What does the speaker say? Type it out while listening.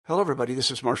Hello, everybody. This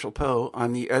is Marshall Poe.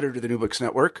 I'm the editor of the New Books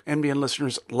Network. NBN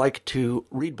listeners like to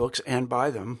read books and buy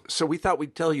them. So we thought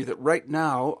we'd tell you that right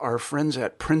now, our friends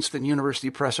at Princeton University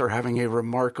Press are having a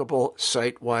remarkable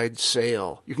site-wide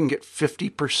sale. You can get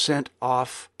 50%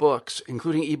 off books,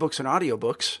 including ebooks and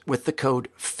audiobooks, with the code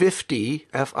 50,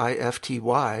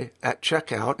 F-I-F-T-Y, at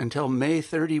checkout until May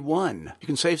 31. You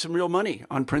can save some real money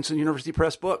on Princeton University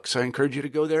Press books. I encourage you to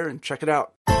go there and check it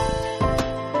out.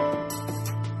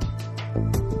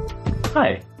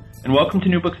 Hi, and welcome to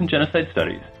New Books in Genocide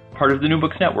Studies, part of the New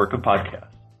Books Network of podcasts.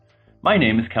 My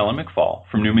name is Kellen McFall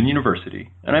from Newman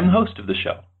University, and I'm the host of the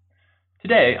show.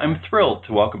 Today, I'm thrilled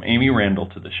to welcome Amy Randall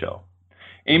to the show.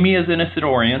 Amy is an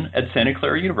historian at Santa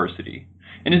Clara University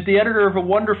and is the editor of a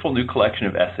wonderful new collection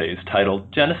of essays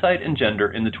titled Genocide and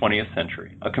Gender in the 20th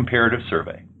Century, a Comparative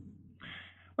Survey.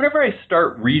 Whenever I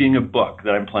start reading a book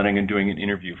that I'm planning on doing an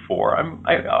interview for,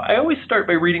 I always start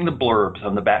by reading the blurbs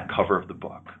on the back cover of the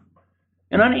book.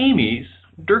 And on Amy's,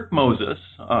 Dirk Moses,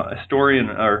 a historian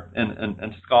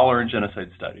and scholar in genocide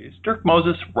studies, Dirk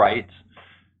Moses writes,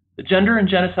 "The gender and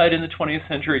genocide in the 20th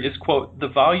century is, quote, the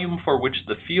volume for which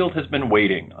the field has been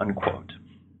waiting," unquote.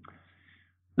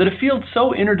 That a field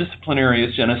so interdisciplinary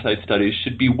as genocide studies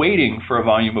should be waiting for a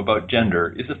volume about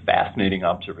gender is a fascinating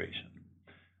observation.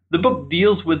 The book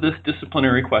deals with this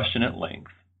disciplinary question at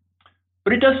length,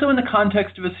 but it does so in the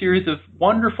context of a series of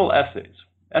wonderful essays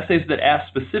that ask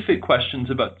specific questions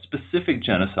about specific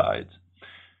genocides.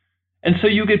 And so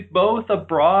you get both a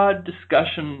broad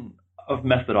discussion of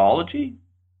methodology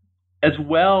as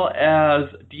well as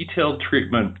detailed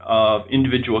treatment of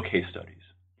individual case studies.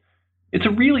 It's a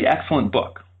really excellent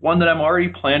book, one that I'm already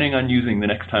planning on using the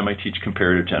next time I teach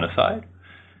comparative genocide.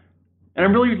 And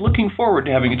I'm really looking forward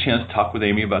to having a chance to talk with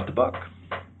Amy about the book.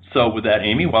 So with that,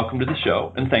 Amy, welcome to the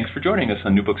show, and thanks for joining us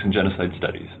on New Books in Genocide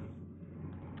Studies.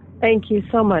 Thank you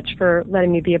so much for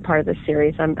letting me be a part of this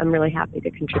series. I'm really happy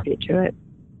to contribute to it.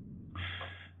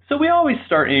 So we always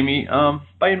start, Amy,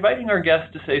 by inviting our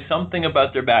guests to say something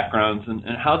about their backgrounds and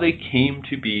how they came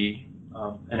to be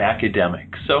an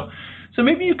academic. So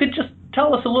maybe you could just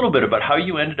tell us a little bit about how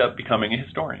you ended up becoming a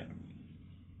historian.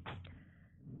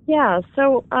 Yeah,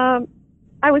 so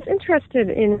I was interested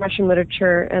in Russian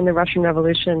literature and the Russian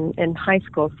Revolution in high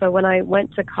school. So when I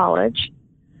went to college,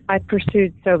 I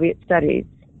pursued Soviet studies.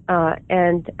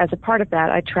 And as a part of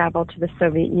that, I traveled to the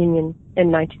Soviet Union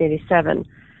in 1987.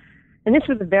 And this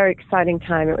was a very exciting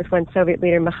time. It was when Soviet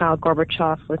leader Mikhail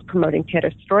Gorbachev was promoting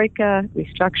perestroika,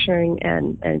 restructuring,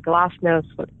 and glasnost,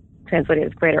 translated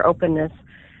as greater openness,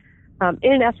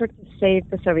 in an effort to save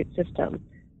the Soviet system.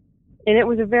 And it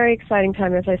was a very exciting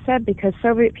time, as I said, because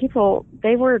Soviet people,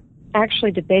 they were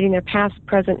actually debating their past,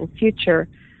 present, and future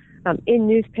in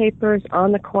newspapers,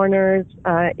 on the corners,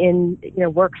 in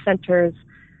work centers,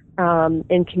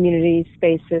 in community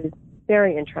spaces.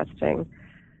 Very interesting.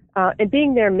 And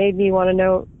being there made me want to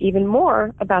know even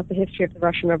more about the history of the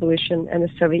Russian Revolution and the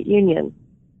Soviet Union.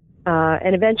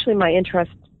 And eventually my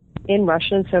interest in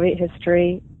Russian and Soviet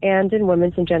history and in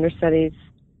women's and gender studies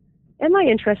and my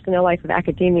interest in the life of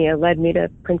academia led me to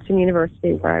Princeton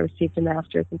University, where I received a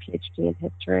master's and PhD in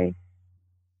history.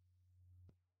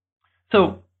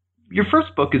 So your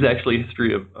first book is actually a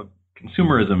history of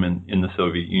consumerism in the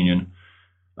Soviet Union.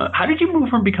 How did you move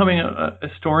from becoming a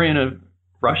historian of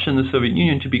Russia and the Soviet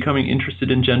Union to becoming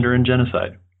interested in gender and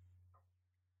genocide?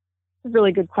 It's a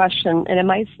really good question, and it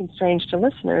might seem strange to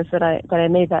listeners that I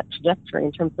made that trajectory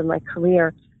in terms of my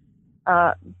career.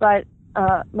 But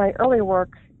my early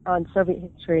work on Soviet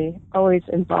history always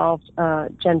involved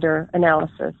gender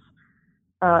analysis.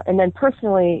 And then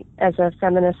personally, as a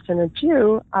feminist and a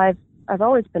Jew, I've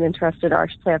always been interested, or I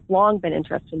should say I've long been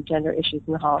interested in gender issues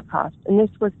in the Holocaust. And this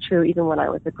was true even when I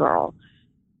was a girl.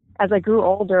 As I grew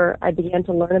older, I began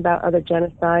to learn about other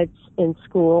genocides in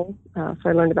school. So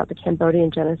I learned about the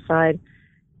Cambodian genocide.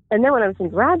 And then when I was in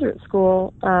graduate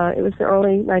school, it was the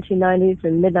early 1990s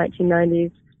and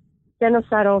mid-1990s,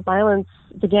 genocidal violence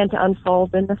began to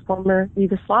unfold in the former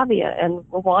Yugoslavia and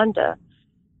Rwanda.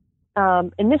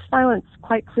 And this violence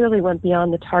quite clearly went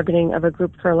beyond the targeting of a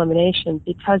group for elimination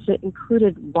because it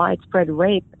included widespread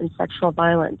rape and sexual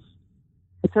violence.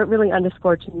 And so it really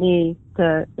underscored to me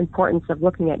the importance of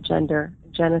looking at gender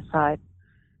and genocide.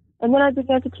 And then I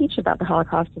began to teach about the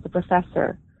Holocaust as a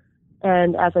professor.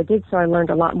 And as I did so, I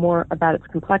learned a lot more about its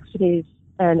complexities.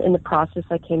 And in the process,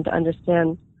 I came to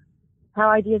understand how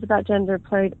ideas about gender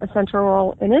played a central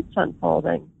role in its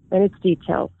unfolding and its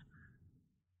details.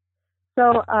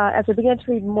 So as I began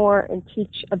to read more and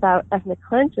teach about ethnic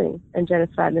cleansing and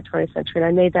genocide in the 20th century, and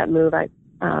I made that move, I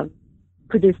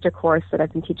produced a course that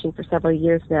I've been teaching for several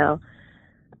years now.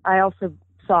 I also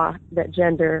saw that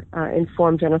gender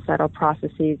informed genocidal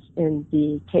processes in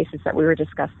the cases that we were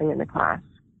discussing in the class.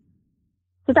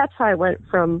 So that's how I went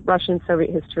from Russian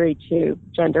Soviet history to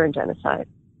gender and genocide.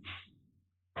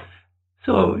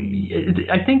 So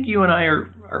I think you and I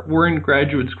were in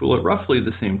graduate school at roughly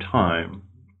the same time.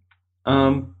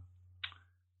 And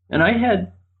I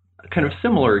had a kind of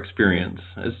similar experience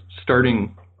as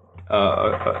starting,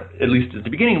 at least at the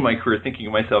beginning of my career, thinking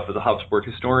of myself as a Habsburg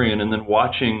historian and then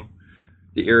watching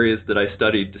the areas that I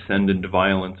studied descend into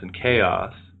violence and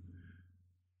chaos.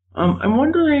 I'm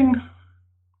wondering,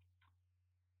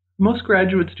 most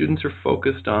graduate students are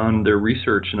focused on their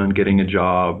research and on getting a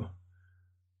job.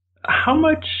 How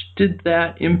much did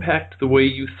that impact the way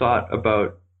you thought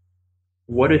about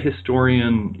what a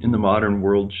historian in the modern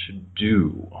world should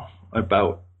do,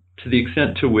 about to the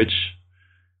extent to which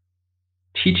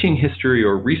teaching history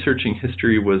or researching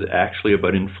history was actually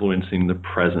about influencing the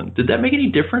present? Did that make any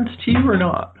difference to you or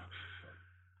not?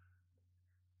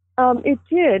 It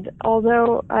did,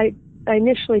 although I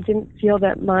initially didn't feel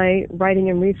that my writing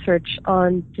and research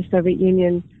on the Soviet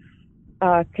Union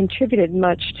contributed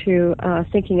much to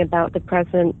thinking about the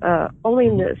present, only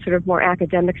in the sort of more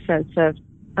academic sense of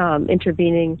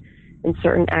intervening in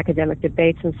certain academic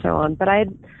debates and so on. But I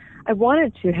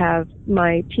wanted to have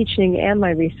my teaching and my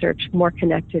research more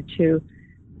connected to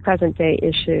present-day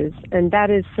issues, and that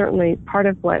is certainly part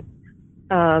of what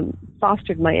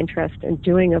fostered my interest in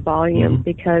doing a volume,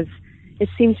 because it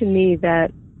seemed to me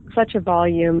that such a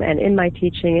volume, and in my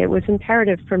teaching, it was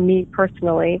imperative for me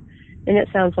personally, and it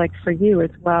sounds like for you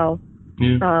as well,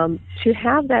 to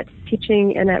have that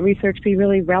teaching and that research be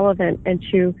really relevant and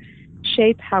to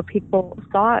shape how people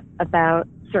thought about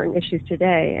certain issues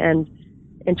today. And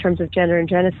in terms of gender and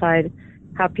genocide,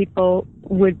 how people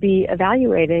would be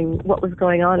evaluating what was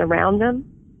going on around them,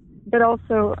 but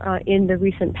also in the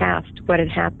recent past, what had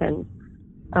happened.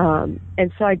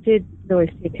 And so I did really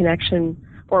see a connection,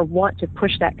 or want to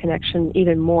push that connection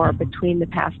even more between the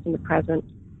past and the present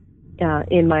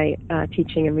in my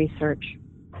teaching and research.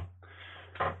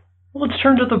 Well, let's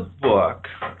turn to the book.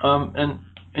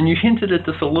 And you hinted at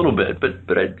this a little bit, but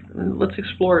let's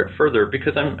explore it further,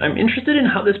 because I'm interested in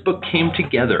how this book came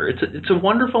together. It's a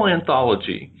wonderful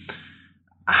anthology.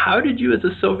 How did you, as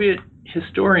a Soviet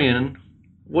historian,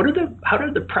 how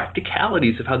did the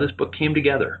practicalities of how this book came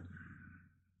together?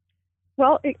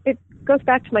 Well, it goes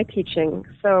back to my teaching.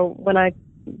 So when I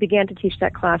began to teach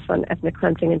that class on ethnic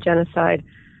cleansing and genocide,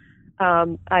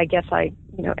 I guess I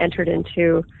entered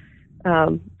into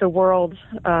the world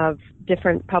of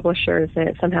different publishers,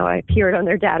 and somehow I appeared on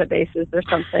their databases or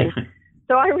something.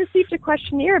 So I received a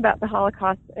questionnaire about the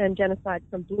Holocaust and genocide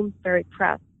from Bloomsbury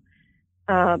Press.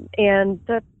 And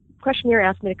the questionnaire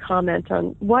asked me to comment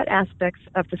on what aspects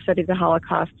of the study of the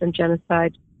Holocaust and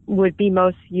genocide would be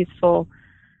most useful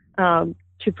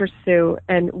to pursue,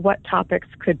 and what topics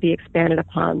could be expanded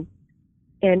upon.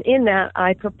 And in that,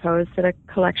 I proposed that a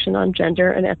collection on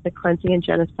gender and ethnic cleansing and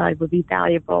genocide would be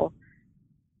valuable.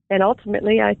 And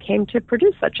ultimately, I came to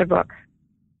produce such a book.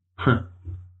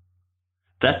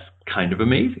 That's kind of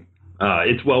amazing.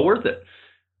 It's well worth it.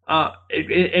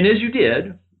 And as you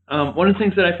did, one of the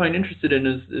things that I find interested in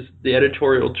is the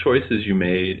editorial choices you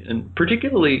made. And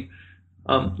particularly,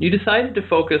 you decided to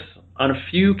focus on a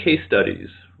few case studies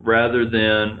rather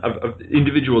than of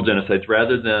individual genocides,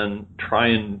 rather than try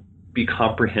and be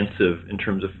comprehensive in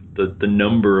terms of the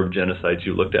number of genocides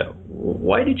you looked at.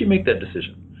 Why did you make that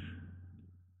decision?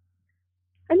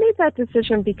 I made that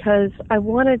decision because I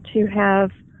wanted to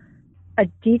have a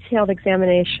detailed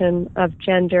examination of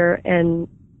gender and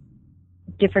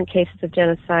different cases of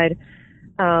genocide.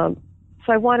 So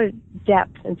I wanted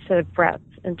depth instead of breadth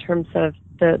in terms of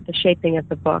the shaping of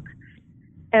the book.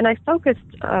 And I focused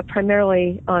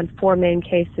primarily on four main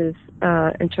cases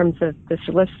in terms of the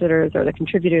solicitors or the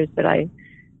contributors that I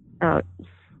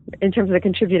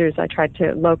tried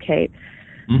to locate.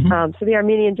 Mm-hmm. So the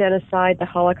Armenian genocide, the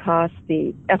Holocaust,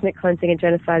 the ethnic cleansing and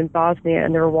genocide in Bosnia,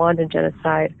 and the Rwandan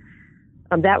genocide.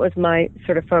 That was my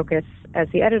sort of focus as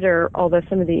the editor, although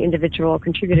some of the individual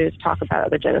contributors talk about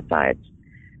other genocides.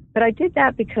 But I did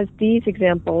that because these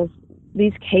examples,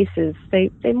 these cases, they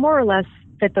more or less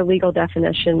fit the legal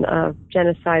definition of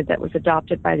genocide that was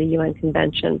adopted by the UN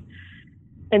Convention.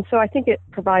 And so I think it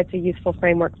provides a useful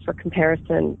framework for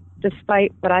comparison,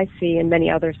 despite what I see and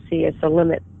many others see as the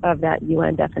limit of that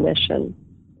UN definition.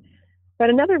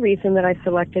 But another reason that I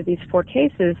selected these four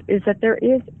cases is that there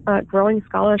is growing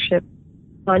scholarship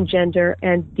on gender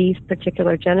and these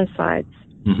particular genocides.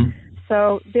 Mm-hmm.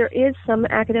 So there is some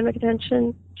academic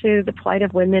attention to the plight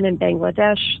of women in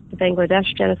Bangladesh, the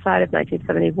Bangladesh genocide of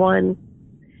 1971.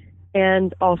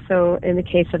 and also in the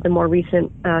case of the more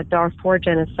recent Darfur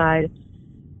genocide.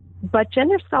 But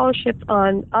gender scholarship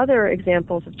on other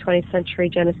examples of 20th century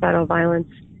genocidal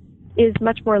violence is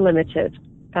much more limited.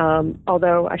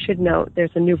 Although I should note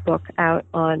there's a new book out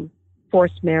on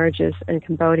forced marriages in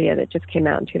Cambodia that just came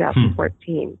out in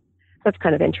 2014. That's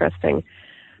kind of interesting.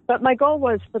 But my goal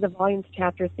was for the volumes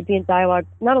chapters to be in dialogue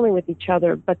not only with each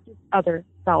other, but with other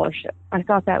scholarship. I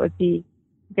thought that would be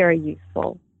very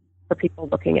useful for people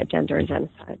looking at gender and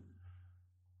genocide.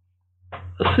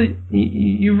 So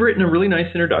you've written a really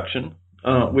nice introduction,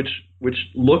 which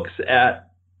looks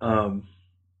at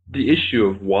the issue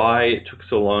of why it took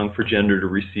so long for gender to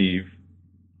receive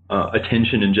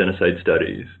attention in genocide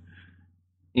studies,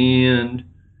 and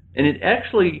it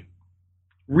actually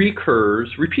recurs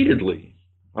repeatedly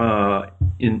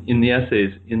in the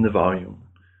essays in the volume.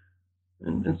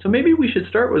 And so maybe we should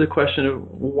start with a question of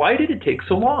why did it take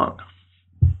so long?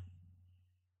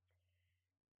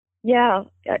 Yeah,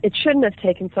 it shouldn't have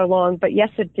taken so long, but yes,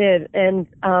 it did. And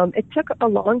it took a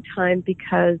long time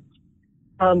because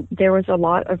there was a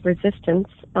lot of resistance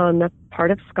on the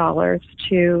part of scholars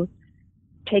to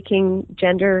taking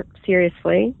gender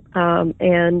seriously.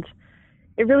 And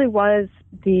it really was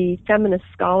the feminist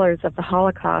scholars of the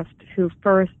Holocaust who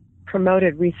first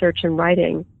promoted research and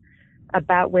writing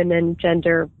about women,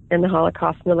 gender, and the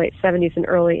Holocaust in the late 70s and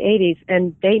early 80s.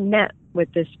 And they met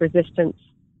with this resistance.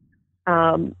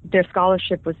 Their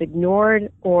scholarship was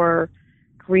ignored or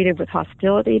greeted with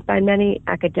hostility by many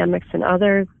academics and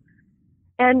others.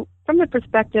 And from the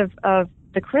perspective of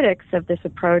the critics of this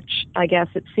approach, I guess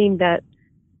it seemed that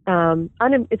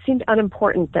it seemed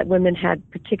unimportant that women had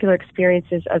particular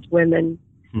experiences as women,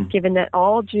 given that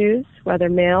all Jews, whether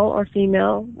male or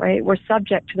female, right, were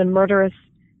subject to the murderous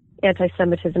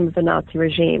anti-Semitism of the Nazi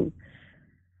regime.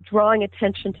 Drawing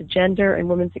attention to gender and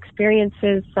women's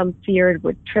experiences, some feared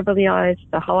would trivialize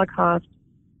the Holocaust,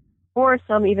 or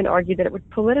some even argued that it would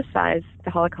politicize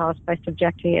the Holocaust by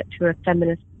subjecting it to a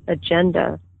feminist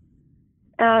agenda.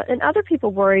 And other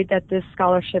people worried that this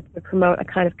scholarship would promote a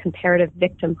kind of comparative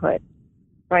victimhood,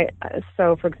 right?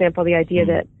 So, for example, the idea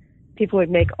that people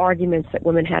would make arguments that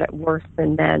women had it worse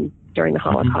than men during the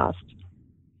Holocaust.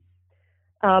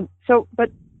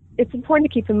 But it's important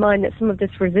to keep in mind that some of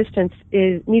this resistance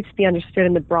needs to be understood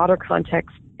in the broader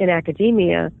context in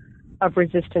academia of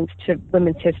resistance to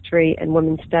women's history and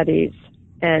women's studies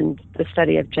and the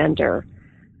study of gender.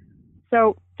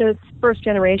 So the first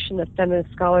generation of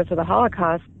feminist scholars of the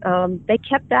Holocaust, they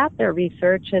kept at their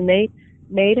research and they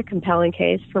made a compelling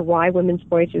case for why women's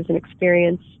voices and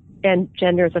experience and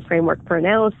gender as a framework for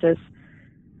analysis,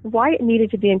 why it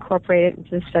needed to be incorporated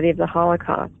into the study of the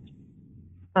Holocaust.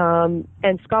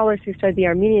 And scholars who studied the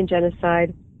Armenian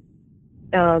genocide,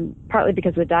 partly because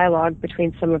of the dialogue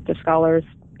between some of the scholars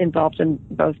involved in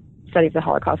both study of the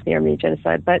Holocaust and the Armenian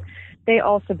genocide, but they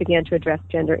also began to address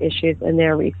gender issues in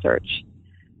their research.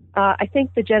 I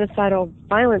think the genocidal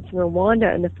violence in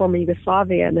Rwanda and the former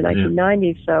Yugoslavia in the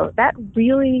 1990s, so that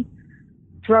really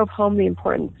drove home the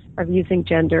importance of using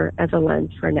gender as a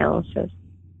lens for analysis.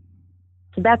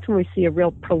 So that's when we see a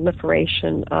real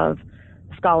proliferation of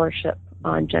scholarship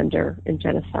on gender and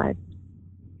genocide.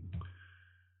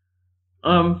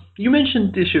 You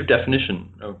mentioned the issue of definition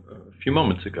a few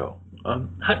moments ago.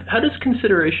 How does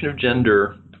consideration of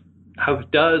gender, how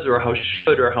does or how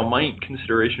should or how might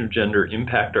consideration of gender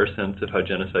impact our sense of how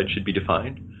genocide should be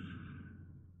defined?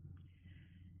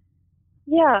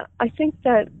 Yeah, I think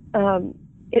that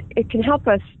it can help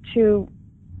us to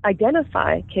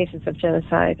identify cases of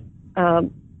genocide.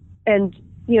 And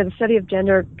the study of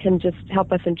gender can just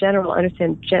help us in general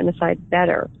understand genocide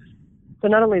better. So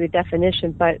not only the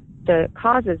definition, but the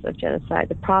causes of genocide,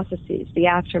 the processes, the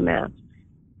aftermath.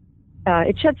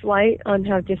 It sheds light on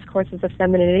how discourses of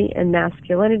femininity and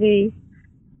masculinity,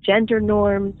 gender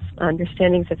norms,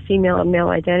 understandings of female and male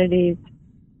identities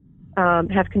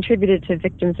have contributed to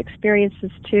victims'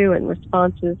 experiences to and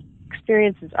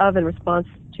experiences of and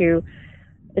responses to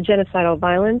genocidal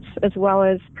violence, as well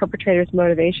as perpetrators'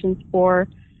 motivations for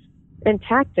and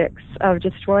tactics of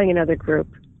destroying another group.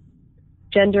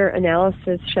 Gender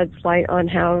analysis sheds light on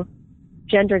how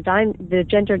the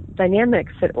gender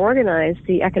dynamics that organize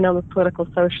the economic, political,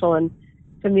 social, and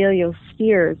familial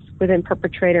spheres within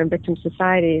perpetrator and victim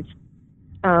societies,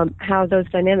 how those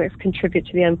dynamics contribute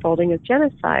to the unfolding of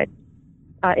genocide.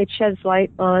 It sheds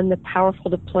light on the powerful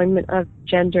deployment of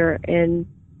gender in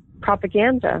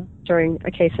propaganda during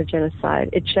a case of genocide.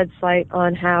 It sheds light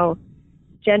on how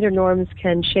gender norms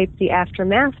can shape the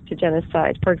aftermath to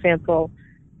genocide. For example,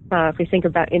 if we think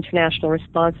about international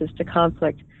responses to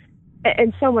conflict,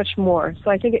 and so much more. So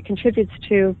I think it contributes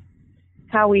to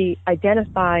how we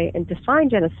identify and define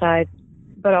genocide,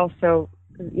 but also,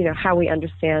 how we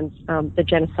understand the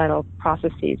genocidal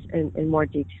processes in more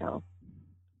detail.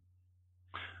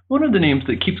 One of the names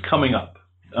that keeps coming up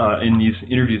in these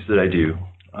interviews that I do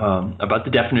about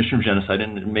the definition of genocide,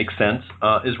 and it makes sense,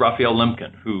 is Raphael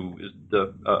Lemkin, who is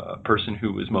the person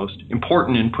who was most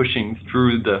important in pushing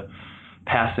through the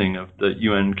passing of the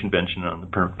UN Convention on the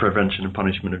Prevention and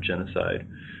Punishment of Genocide.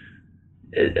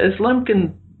 As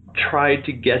Lemkin tried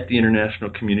to get the international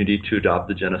community to adopt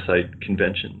the Genocide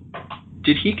Convention,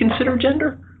 did he consider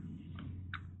gender?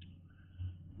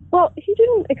 Well, he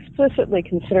didn't explicitly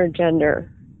consider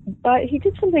gender, but he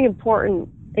did something important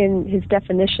in his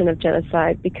definition of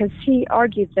genocide because he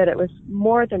argued that it was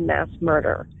more than mass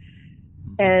murder.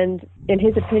 And in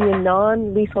his opinion,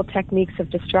 non-lethal techniques of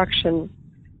destruction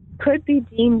could be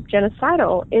deemed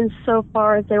genocidal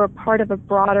insofar as they were part of a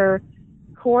broader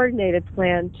coordinated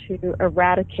plan to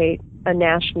eradicate a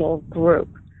national group.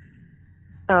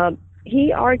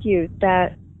 He argued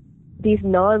that these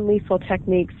non-lethal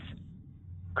techniques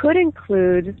could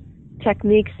include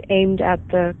techniques aimed at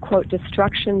the, quote,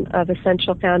 destruction of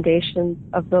essential foundations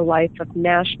of the life of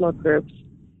national groups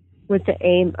with the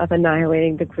aim of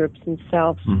annihilating the groups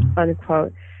themselves,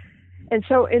 unquote. And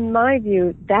so in my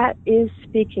view, that is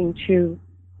speaking to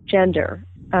gender,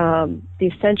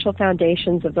 the essential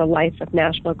foundations of the life of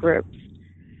national groups.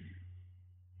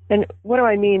 And what do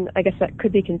I mean? I guess that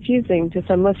could be confusing to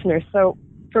some listeners. So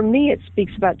for me, it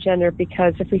speaks about gender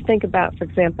because if we think about, for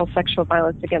example, sexual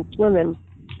violence against women,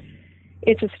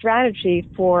 it's a strategy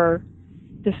for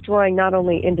destroying not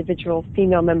only individual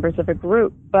female members of a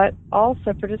group, but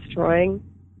also for destroying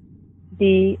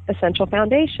the essential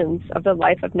foundations of the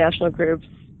life of national groups,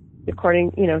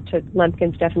 according, to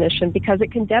Lemkin's definition, because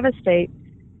it can devastate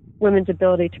women's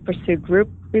ability to pursue group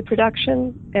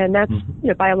reproduction, and that's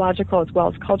biological as well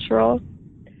as cultural.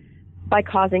 By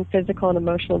causing physical and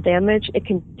emotional damage, it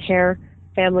can tear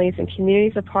families and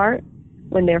communities apart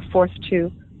when they're forced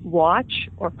to watch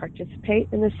or participate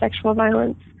in this sexual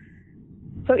violence.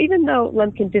 So even though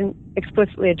Lemkin didn't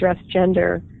explicitly address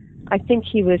gender, I think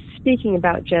he was speaking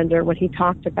about gender when he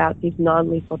talked about these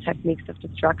non-lethal techniques of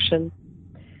destruction.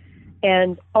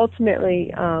 And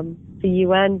ultimately, the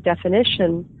UN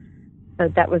definition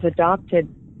that was adopted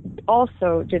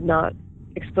also did not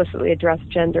explicitly address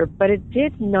gender, but it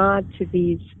did nod to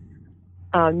these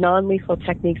non-lethal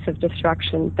techniques of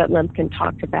destruction that Lemkin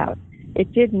talked about.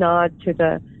 It did nod to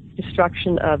the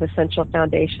destruction of essential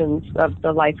foundations of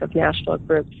the life of national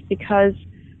groups because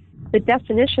the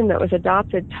definition that was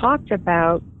adopted talked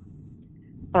about,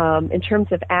 in terms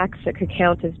of acts that could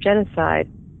count as genocide,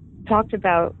 talked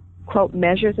about, quote,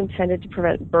 measures intended to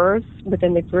prevent births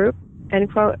within the group,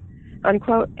 end quote,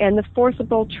 unquote, and the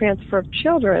forcible transfer of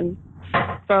children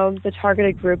from the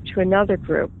targeted group to another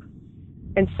group.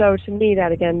 And so to me,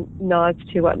 that again nods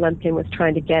to what Lemkin was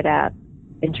trying to get at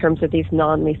in terms of these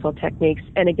non-lethal techniques,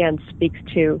 and again speaks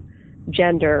to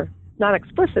gender, not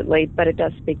explicitly, but it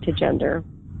does speak to gender.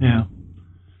 Yeah.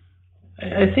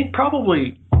 I think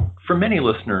probably for many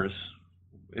listeners,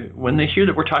 when they hear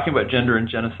that we're talking about gender and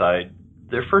genocide,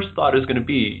 their first thought is going to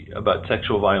be about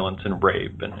sexual violence and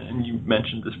rape, and you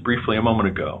mentioned this briefly a moment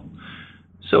ago.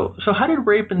 So how did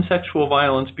rape and sexual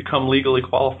violence become legally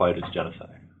qualified as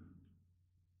genocide?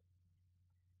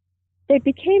 They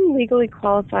became legally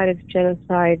qualified as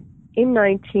genocide in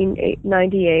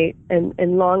 1998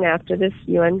 and long after this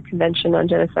UN Convention on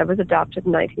Genocide was adopted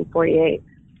in 1948.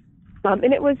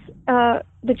 And it was,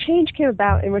 the change came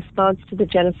about in response to the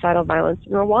genocidal violence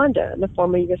in Rwanda, in the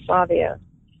former Yugoslavia.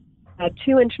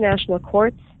 2 international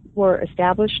courts were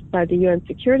established by the UN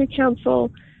Security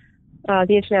Council,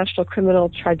 the International Criminal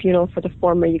Tribunal for the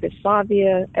former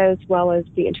Yugoslavia, as well as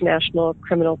the International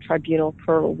Criminal Tribunal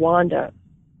for Rwanda.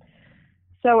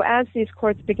 So as these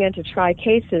courts began to try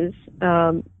cases,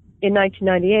 in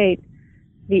 1998,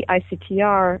 the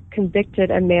ICTR convicted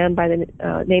a man by the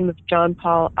name of John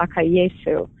Paul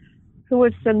Akayesu, who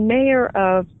was the mayor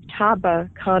of Taba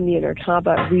commune or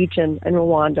Taba region in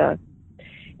Rwanda.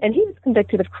 And he was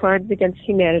convicted of crimes against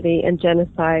humanity and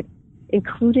genocide,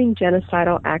 including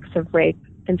genocidal acts of rape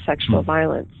and sexual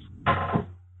violence.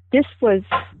 This was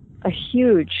a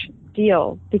huge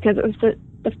deal because it was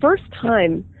the first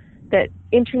time that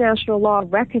international law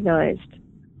recognized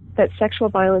that sexual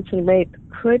violence and rape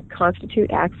could constitute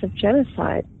acts of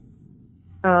genocide.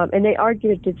 And they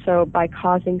argued it did so by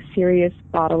causing serious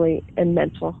bodily and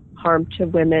mental harm to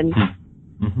women,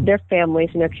 their families,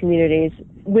 and their communities,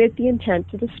 with the intent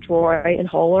to destroy in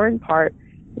whole or in part,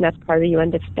 and that's part of the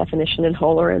UN definition, in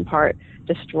whole or in part,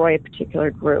 destroy a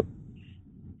particular group.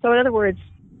 So in other words,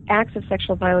 acts of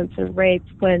sexual violence and rape,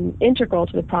 when integral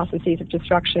to the processes of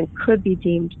destruction, could be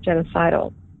deemed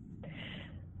genocidal.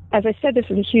 As I said, this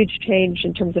was a huge change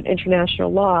in terms of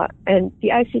international law, and the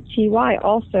ICTY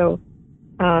also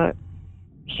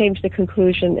came to the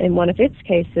conclusion in one of its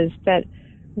cases that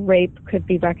rape could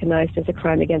be recognized as a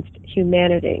crime against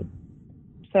humanity.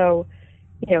 So,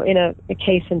 in a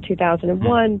case in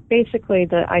 2001, basically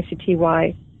the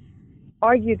ICTY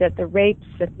argued that the rapes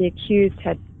that the accused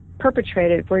had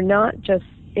perpetrated were not just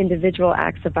individual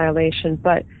acts of violation,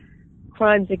 but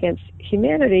crimes against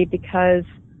humanity because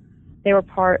they were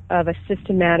part of a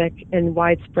systematic and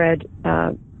widespread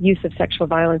use of sexual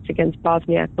violence against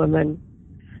Bosniak women,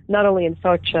 not only in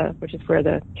Foča, which is where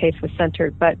the case was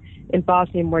centered, but in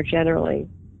Bosnia more generally,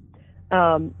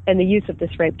 and the use of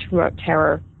this rape to promote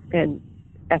terror and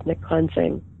ethnic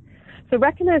cleansing. So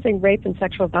recognizing rape and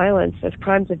sexual violence as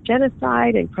crimes of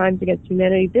genocide and crimes against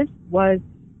humanity, this was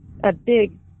a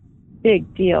big,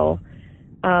 big deal.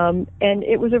 And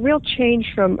it was a real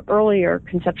change from earlier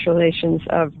conceptualizations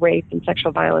of rape and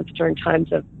sexual violence during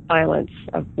times of violence,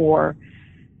 of war.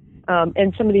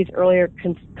 And some of these earlier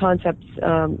concepts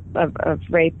of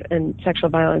rape and sexual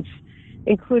violence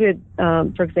included,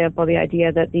 for example, the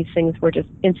idea that these things were just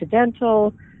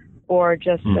incidental or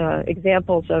just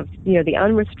examples of, the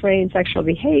unrestrained sexual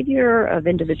behavior of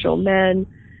individual men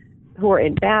who were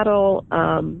in battle,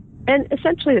 and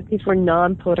essentially that these were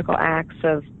non-political acts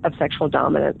of sexual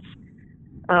dominance.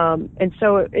 And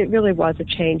so it really was a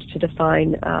change to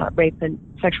define rape and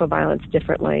sexual violence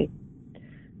differently.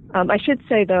 I should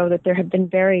say, though, that there have been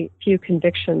very few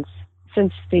convictions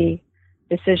since the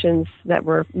decisions that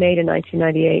were made in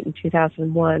 1998 and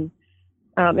 2001.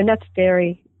 And that's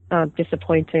very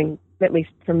disappointing, at least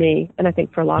for me, and I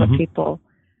think for a lot of people.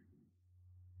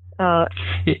 I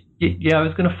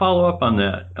was going to follow up on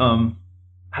that.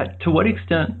 To what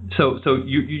extent? So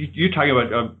you're talking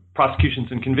about prosecutions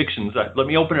and convictions. Let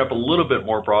me open it up a little bit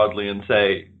more broadly and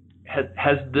say,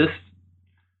 has this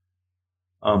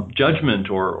judgment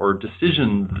or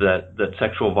decision that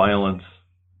sexual violence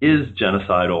is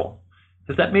genocidal,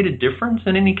 has that made a difference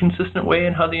in any consistent way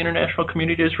in how the international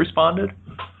community has responded?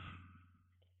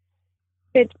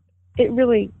 It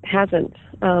really hasn't.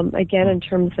 Again, in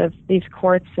terms of these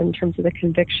courts, in terms of the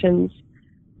convictions,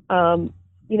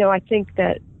 I think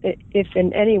that if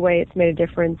in any way it's made a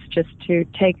difference, just to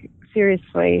take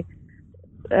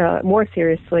more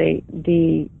seriously,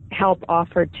 the help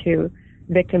offered to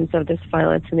victims of this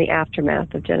violence in the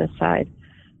aftermath of genocide.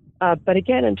 But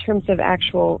again, in terms of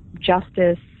actual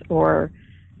justice or,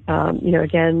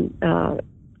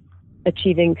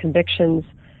 achieving convictions,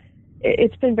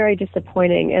 it's been very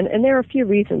disappointing. And there are a few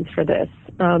reasons for this.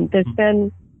 There's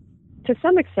been, to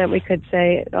some extent, we could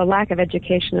say, a lack of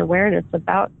education and awareness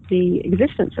about the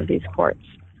existence of these courts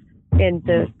in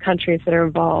the countries that are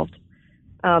involved.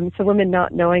 So women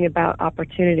not knowing about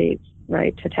opportunities,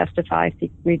 right, to testify,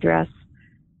 seek redress.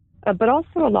 But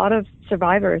also a lot of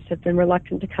survivors have been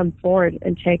reluctant to come forward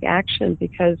and take action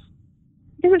because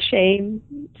there's a shame,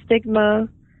 stigma,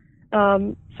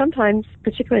 sometimes,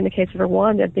 particularly in the case of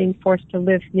Rwanda, being forced to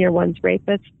live near one's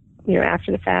rapist,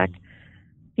 after the fact,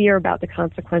 fear about the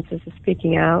consequences of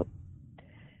speaking out.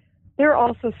 There are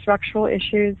also structural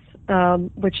issues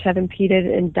which have impeded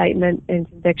indictment and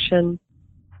conviction.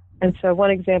 And so one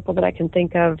example that I can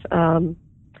think of,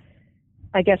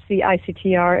 I guess the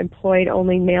ICTR employed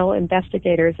only male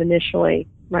investigators initially,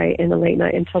 right,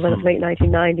 until the late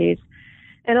 1990s.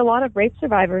 And a lot of rape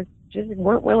survivors just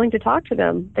weren't willing to talk to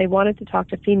them. They wanted to talk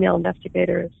to female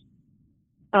investigators.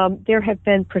 There have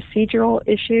been procedural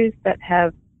issues that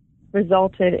have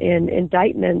resulted in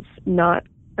indictments not,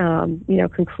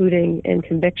 concluding in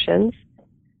convictions.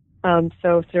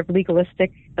 So sort of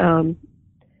legalistic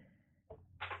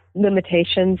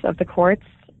limitations of the courts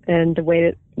and the way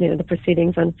that, the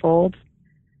proceedings unfold.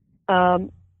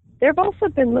 There have also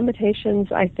been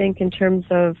limitations, I think, in terms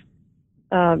of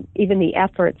even the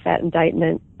efforts at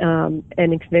indictment and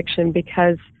in conviction,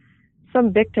 because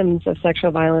some victims of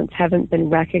sexual violence haven't been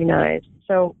recognized.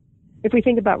 So if we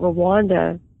think about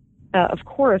Rwanda, of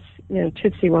course,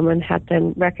 Tutsi women have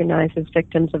been recognized as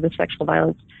victims of the sexual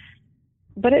violence.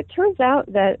 But it turns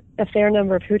out that a fair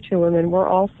number of Hutu women were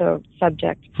also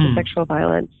subject to sexual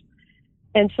violence.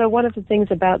 And so one of the things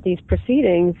about these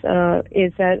proceedings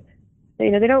is that, they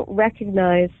don't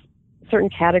recognize certain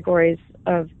categories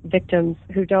of victims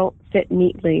who don't fit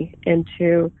neatly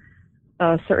into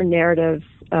certain narratives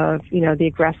of, the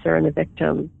aggressor and the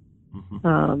victim.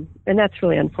 And that's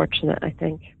really unfortunate, I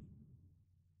think.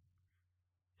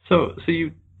 So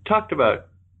you talked about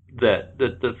that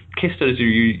the case studies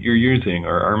you're using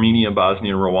are Armenia,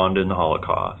 Bosnia, Rwanda, and the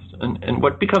Holocaust. And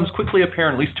what becomes quickly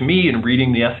apparent, at least to me in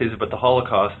reading the essays about the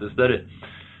Holocaust, is that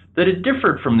it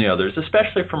differed from the others,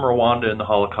 especially from Rwanda and the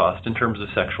Holocaust, in terms of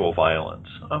sexual violence.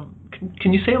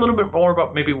 Can you say a little bit more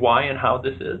about maybe why and how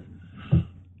this is?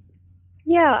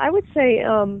 Yeah, I would say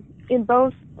in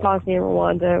both Bosnia and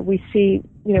Rwanda, we see,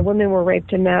 women were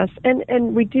raped en masse,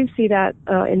 and we do see that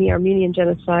in the Armenian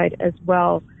genocide as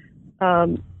well.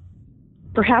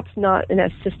 Perhaps not in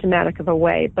as systematic of a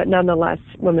way, but nonetheless,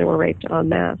 women were raped en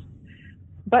masse.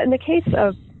 But in the case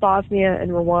of Bosnia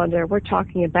and Rwanda, we're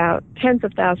talking about tens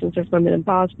of thousands of women in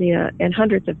Bosnia and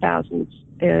hundreds of thousands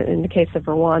in the case of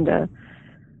Rwanda.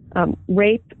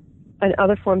 Rape and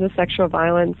other forms of sexual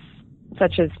violence,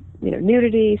 such as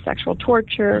nudity, sexual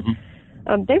torture,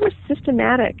 they were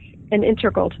systematic and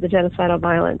integral to the genocidal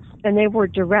violence, and they were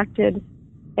directed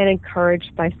and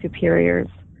encouraged by superiors.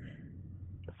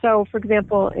 So, for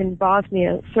example, in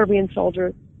Bosnia, Serbian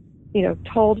soldiers,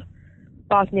 told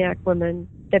Bosniak women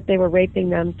that they were raping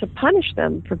them to punish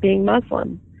them for being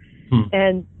Muslim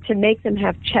and to make them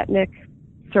have Chetnik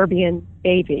Serbian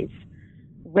babies.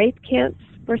 Rape camps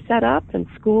were set up in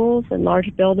schools and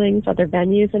large buildings, other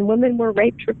venues, and women were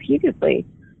raped repeatedly,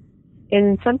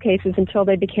 in some cases until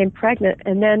they became pregnant,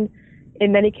 and then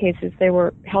in many cases they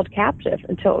were held captive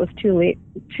until it was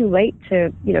too late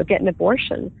to get an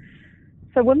abortion.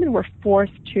 So women were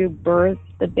forced to birth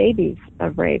the babies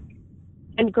of rape.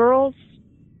 And girls,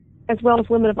 as well as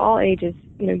women of all ages,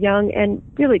 young and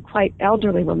really quite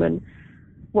elderly women,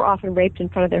 were often raped in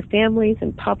front of their families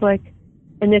in public.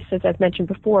 And this, as I've mentioned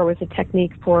before, was a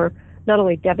technique for not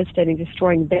only devastating,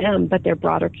 destroying them, but their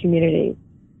broader community.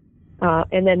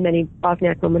 And then many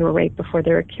Bosniak women were raped before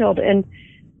they were killed. And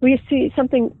we see some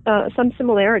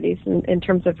similarities in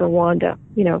terms of Rwanda.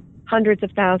 Hundreds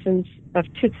of thousands of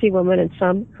Tutsi women and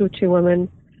some Hutu women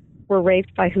were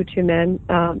raped by Hutu men,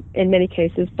 in many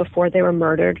cases before they were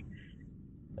murdered.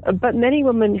 But many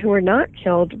women who were not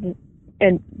killed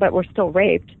but were still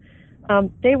raped,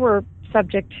 they were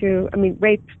subject to,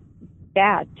 rape,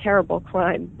 bad, terrible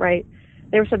crime, right?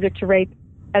 They were subject to rape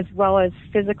as well as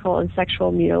physical and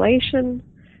sexual mutilation,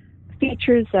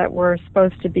 features that were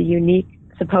supposed to be unique,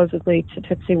 supposedly, to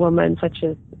Tutsi women, such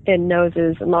as thin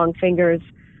noses and long fingers.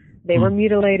 They were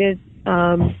mutilated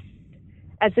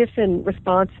as if in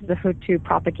response to the Hutu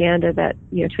propaganda that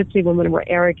Tutsi women were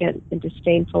arrogant and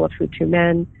disdainful of Hutu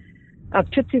men.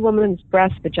 Tutsi women's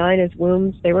breasts, vaginas,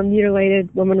 wombs, they were mutilated.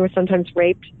 Women were sometimes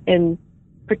raped in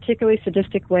particularly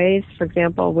sadistic ways, for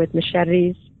example, with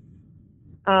machetes.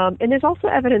 And there's also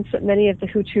evidence that many of the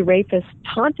Hutu rapists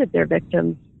taunted their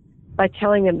victims by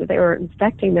telling them that they were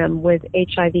infecting them with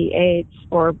HIV/AIDS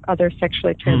or other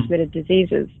sexually transmitted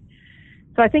diseases.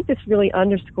 So I think this really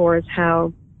underscores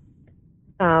how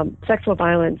sexual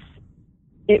violence,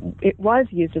 it was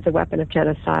used as a weapon of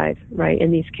genocide, right,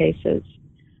 in these cases.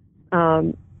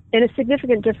 And a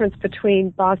significant difference between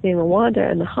Bosnia and Rwanda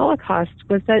and the Holocaust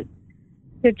was that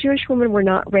the Jewish women were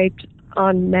not raped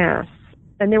en masse,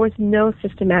 and there was no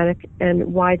systematic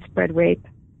and widespread rape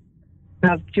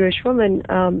of Jewish women,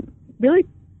 really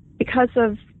because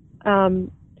of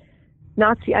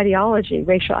Nazi ideology,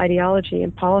 racial ideology,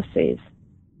 and policies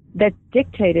that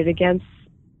dictated against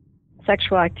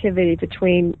sexual activity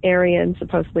between Aryan,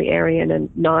 supposedly Aryan, and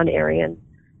non-Aryan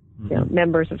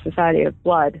members of society of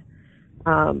blood.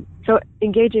 So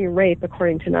engaging in rape,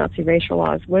 according to Nazi racial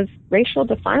laws, was racial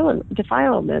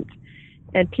defilement.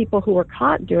 And people who were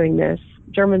caught doing this,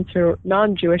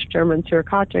 non-Jewish Germans who were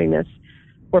caught doing this,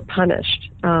 were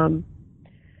punished.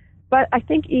 But I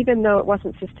think even though it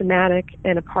wasn't systematic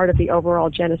and a part of the overall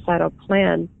genocidal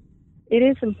plan, it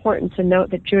is important to note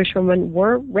that Jewish women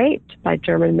were raped by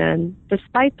German men,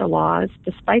 despite the laws,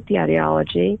 despite the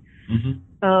ideology.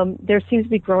 There seems to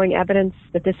be growing evidence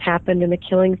that this happened in the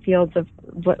killing fields of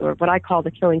what I call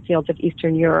the killing fields of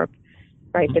Eastern Europe,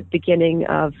 right, the beginning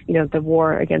of, the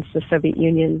war against the Soviet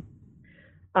Union,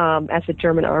 as the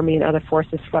German army and other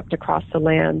forces swept across the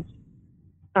land.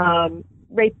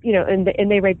 Rape, and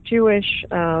they raped Jewish,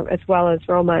 as well as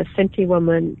Roma, Sinti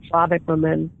women, Slavic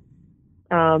women.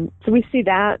 So we see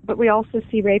that, but we also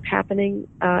see rape happening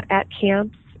at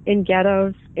camps, in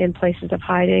ghettos, in places of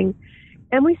hiding.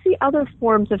 And we see other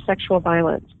forms of sexual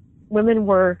violence. Women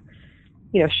were,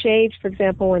 shaved, for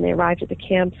example, when they arrived at the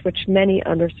camps, which many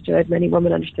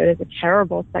women understood as a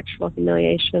terrible sexual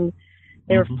humiliation.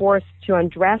 They were forced to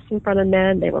undress in front of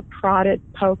men. They were prodded,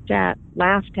 poked at,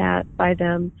 laughed at by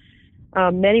them.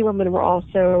 Many women were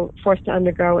also forced to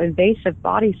undergo invasive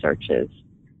body searches.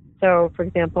 So, for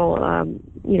example,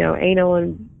 anal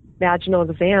and vaginal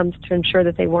exams to ensure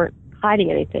that they weren't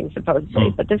hiding anything, supposedly.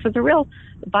 But this was a real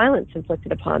violence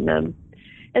inflicted upon them.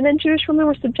 And then Jewish women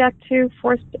were subject to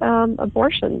forced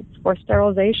abortions, forced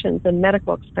sterilizations, and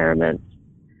medical experiments.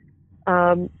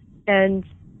 And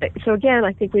so again,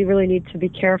 I think we really need to be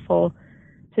careful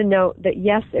to note that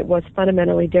yes, it was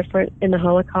fundamentally different in the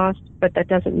Holocaust, but that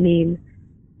doesn't mean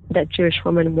that Jewish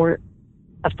women weren't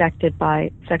affected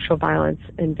by sexual violence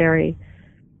in very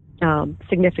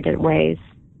significant ways.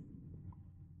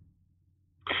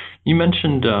 You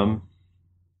mentioned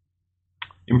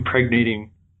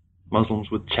impregnating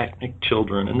Muslims with Chetnik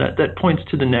children, and that points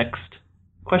to the next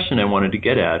question I wanted to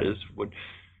get at, is what,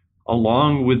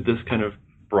 along with this kind of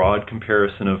broad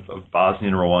comparison of Bosnia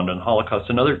and Rwanda and Holocaust,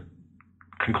 another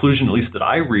conclusion, at least that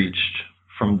I reached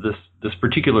from this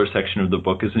particular section of the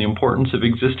book, is the importance of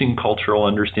existing cultural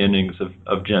understandings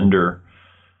of gender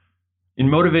in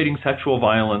motivating sexual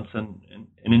violence and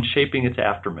in shaping its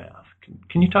aftermath.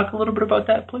 Can you talk a little bit about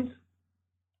that, please?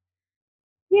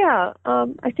 Yeah,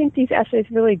 I think these essays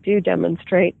really do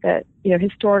demonstrate that,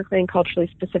 historically and culturally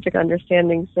specific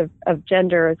understandings of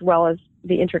gender, as well as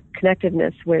the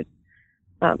interconnectedness with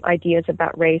ideas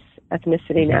about race,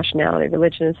 ethnicity, nationality,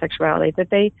 religion, and sexuality, that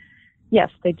they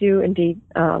do indeed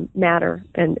matter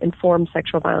and inform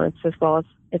sexual violence as well as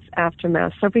its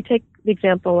aftermath. So if we take the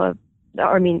example of the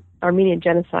Armenian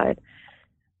genocide,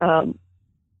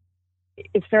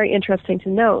 it's very interesting to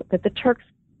note that the Turks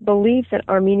believed that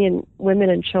Armenian women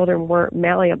and children were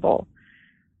malleable,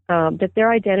 that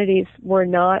their identities were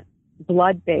not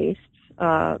blood-based,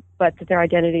 but that their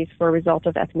identities were a result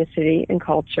of ethnicity and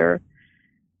culture.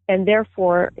 And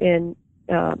therefore, in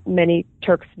many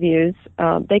Turks' views,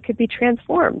 they could be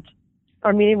transformed.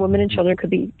 Armenian women and children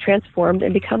could be transformed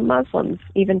and become Muslims,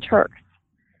 even Turks.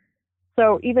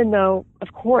 So even though,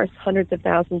 of course, hundreds of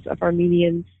thousands of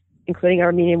Armenians, including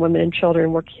Armenian women and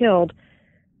children, were killed,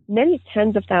 many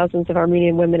tens of thousands of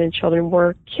Armenian women and children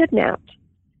were kidnapped.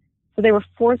 So they were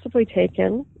forcibly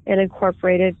taken and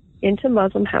incorporated into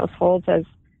Muslim households as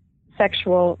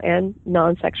sexual and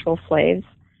non-sexual slaves.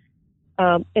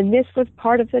 And this was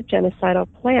part of the genocidal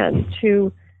plan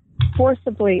to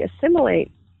forcibly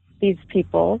assimilate these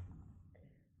people.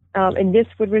 And this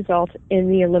would result in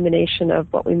the elimination of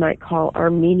what we might call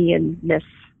Armenianness,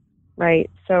 right?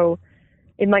 So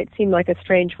it might seem like a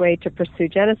strange way to pursue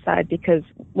genocide because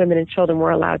women and children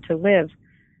were allowed to live,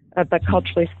 but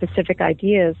culturally specific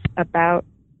ideas about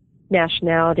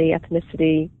nationality,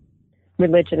 ethnicity,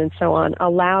 religion, and so on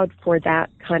allowed for that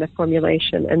kind of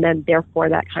formulation and then therefore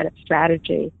that kind of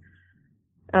strategy.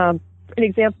 An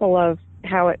example of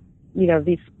how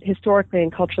these historically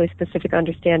and culturally specific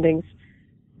understandings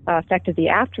affected the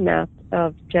aftermath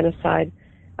of genocide,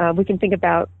 we can think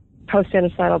about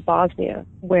post-genocidal Bosnia,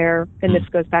 where, and this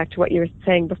goes back to what you were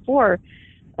saying before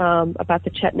about the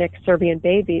Chetnik Serbian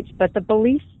babies, but the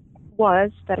belief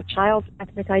was that a child's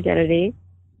ethnic identity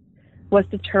was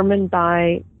determined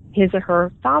by his or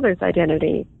her father's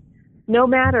identity, no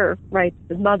matter, right,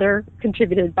 the mother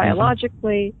contributed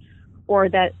biologically, or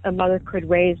that a mother could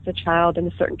raise the child in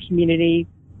a certain community,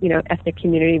 ethnic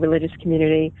community, religious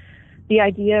community. The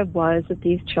idea was that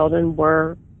these children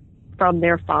were from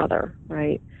their father,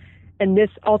 right? And this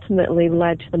ultimately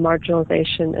led to the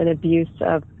marginalization and abuse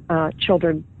of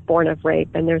children born of rape.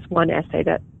 And there's one essay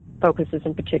that focuses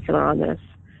in particular on this.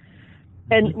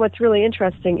 And what's really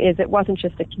interesting is it wasn't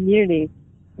just the community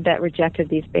that rejected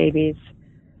these babies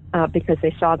because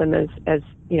they saw them as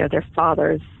their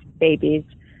father's babies,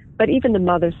 but even the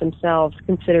mothers themselves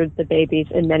considered the babies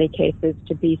in many cases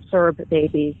to be Serb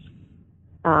babies.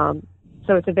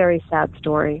 So it's a very sad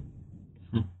story.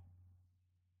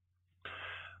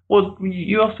 Well,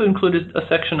 you also included a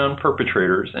section on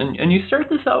perpetrators, and you start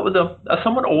this out with a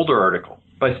somewhat older article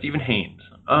by Stephen Haynes.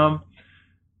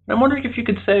 I'm wondering if you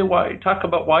could talk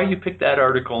about why you picked that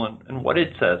article and what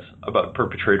it says about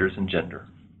perpetrators and gender.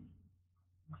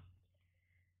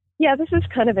 Yeah, this is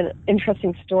kind of an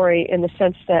interesting story in the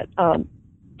sense that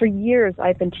for years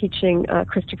I've been teaching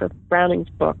Christopher Browning's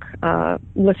book.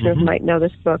 Listeners might know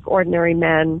this book, Ordinary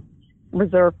Men,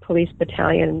 Reserve Police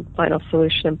Battalion, Final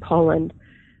Solution in Poland.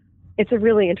 It's a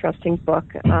really interesting book,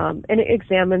 and it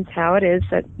examines how it is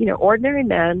that, ordinary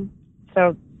men,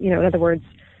 so, in other words,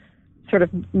 sort of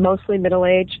mostly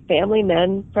middle-aged family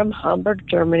men from Hamburg,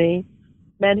 Germany,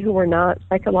 men who were not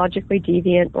psychologically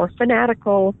deviant or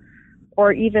fanatical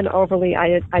or even overly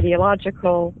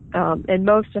ideological, and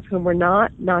most of whom were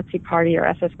not Nazi Party or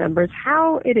SS members,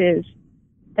 how it is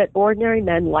that ordinary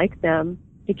men like them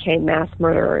became mass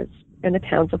murderers in the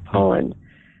towns of Poland.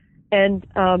 And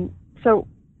so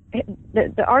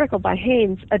the article by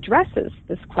Haynes addresses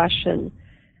this question,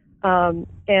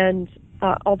 and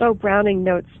although Browning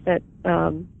notes that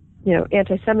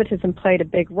anti-Semitism played a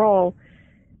big role,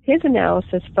 his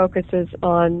analysis focuses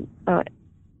on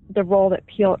the role that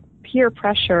peer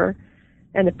pressure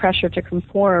and the pressure to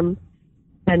conform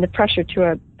and the pressure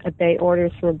to obey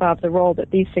orders from above, the role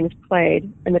that these things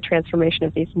played in the transformation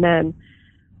of these men.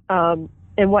 And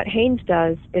what Haynes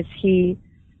does is he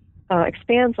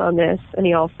expands on this, and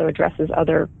he also addresses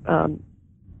other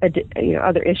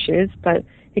issues, but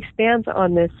expands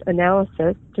on this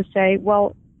analysis to say,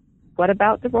 well, what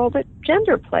about the role that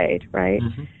gender played, right?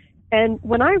 Mm-hmm. And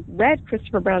when I read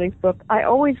Christopher Browning's book, I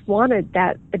always wanted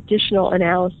that additional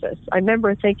analysis. I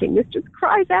remember thinking, this just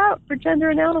cries out for gender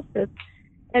analysis.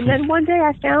 And then one day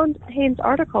I found Haynes'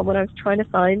 article when I was trying to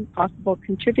find possible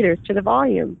contributors to the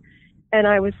volume. And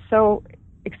I was so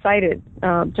excited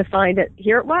to find it.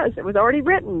 Here it was. It was already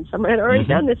written. Someone had already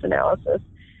done this analysis.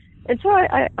 And so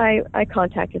I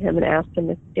contacted him and asked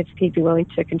him if he'd be willing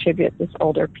to contribute this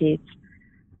older piece.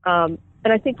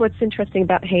 And I think what's interesting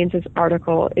about Haynes'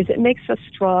 article is it makes a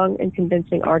strong and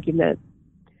convincing argument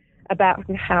about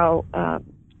how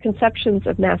conceptions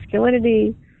of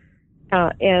masculinity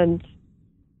and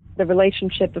the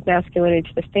relationship of masculinity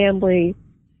to the family,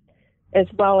 as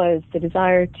well as the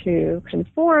desire to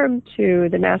conform to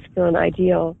the masculine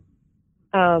ideal,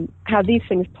 how these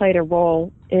things played a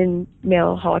role in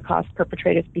male Holocaust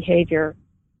perpetrators' behavior.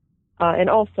 And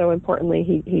also,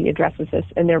 importantly, he addresses this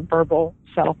in their verbal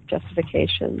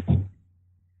self-justifications.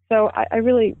 So I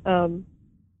really found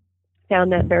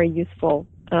that very useful,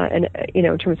 and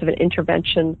in terms of an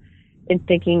intervention in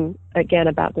thinking, again,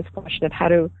 about this question of how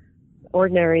do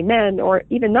ordinary men, or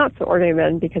even not so ordinary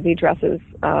men, because he addresses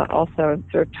also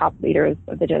sort of top leaders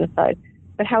of the genocide,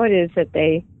 but how it is that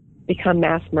they become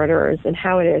mass murderers and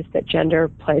how it is that gender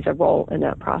plays a role in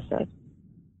that process.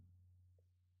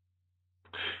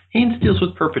 Haynes deals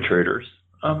with perpetrators.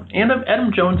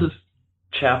 Adam Jones's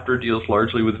chapter deals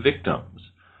largely with victims,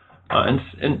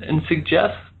 and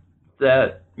suggests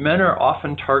that men are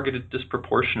often targeted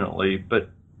disproportionately, but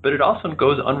it often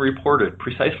goes unreported,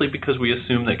 precisely because we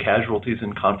assume that casualties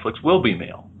in conflicts will be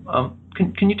male.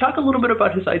 Can you talk a little bit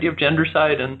about his idea of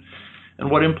gendercide and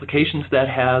what implications that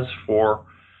has for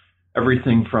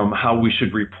everything from how we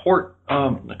should report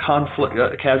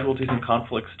casualties in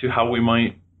conflicts to how we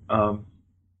might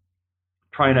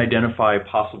try and identify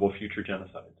possible future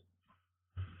genocides?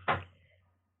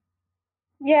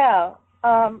 Yeah,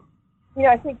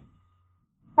 I think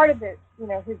part of it,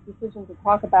 his decision to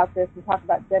talk about this and talk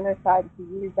about genocide, to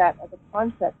use that as a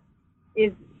concept,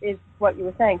 is what you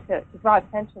were saying, to draw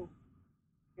attention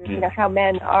to, how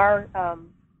men are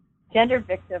gender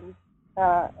victims,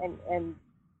 and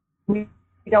we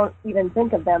don't even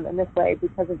think of them in this way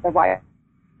because of the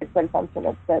widespread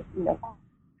assumption that,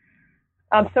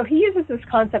 so he uses this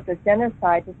concept of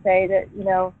genocide to say that,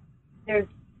 there's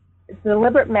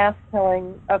deliberate mass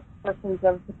killing of persons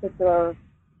of particular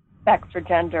sex or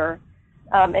gender.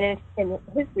 And in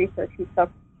his research, he's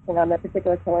focusing on the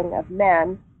particular killing of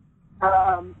men.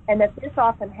 And that this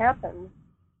often happens,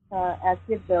 as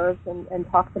he observes and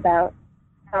talks about,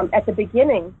 at the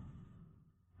beginning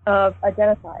of a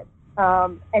genocide.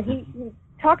 And he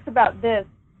talks about this,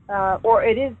 or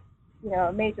it is,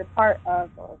 a major part of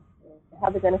how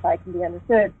the genocide can be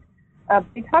understood.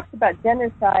 He talks about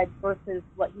genocide versus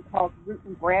what he calls root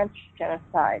and branch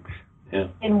genocide,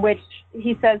 in which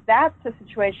he says that's a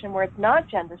situation where it's not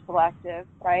gender selective,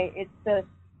 right? It's the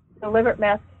deliberate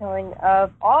mass killing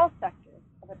of all sectors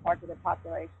of a targeted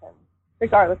population,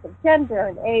 regardless of gender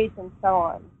and age and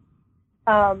so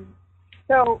on.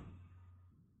 So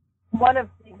one of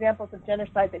the examples of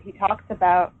genocide that he talks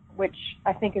about, which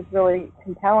I think is really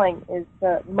compelling, is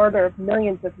the murder of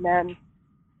millions of men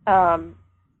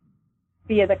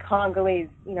via the Congolese,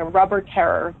 rubber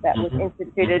terror that was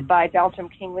instituted by Belgium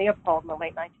King Leopold in the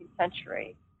late 19th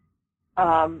century.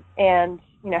 And,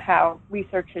 how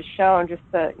research has shown just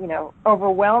the,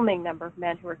 overwhelming number of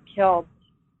men who were killed.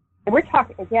 And we're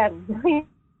talking, again,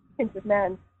 millions of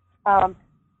men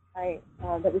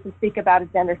that we can speak about as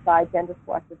gendercide, gender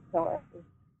selective killers.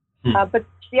 But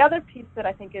the other piece that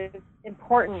I think is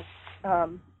important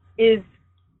is,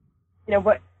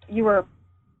 what you were,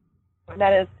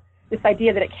 that is this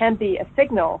idea that it can be a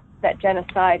signal that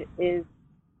genocide is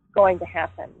going to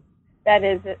happen. That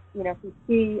is, if we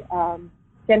see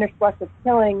gender selective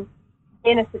killing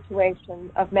in a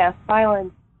situation of mass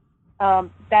violence,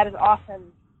 that is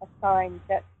often a sign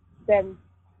that then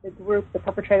the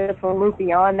perpetrators will move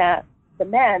beyond that, the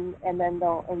men, and then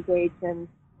they'll engage in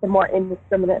the more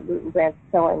indiscriminate root and branch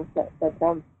killings that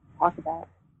Jones talk about.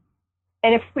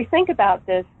 And if we think about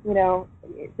this, for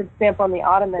example, in the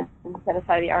Ottoman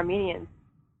genocide of the Armenians,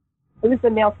 it was the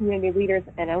male community leaders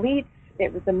and elites.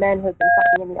 It was the men who had been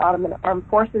fighting in the Ottoman armed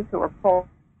forces who were pulled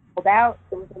out.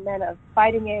 It was the men of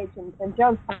fighting age, and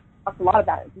Jones talked a lot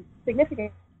about it.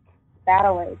 Significant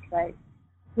battle age, right?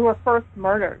 Who were first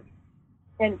murdered.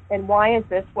 And why is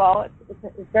this? Well,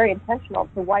 it's very intentional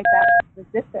to wipe out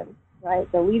resistance,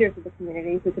 right? The leaders of the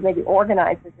communities who could maybe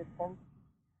organize resistance.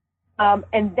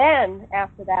 And then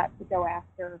after that, to go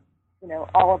after,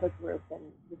 all of the groups. And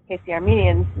in the case of the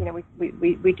Armenians,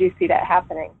 we do see that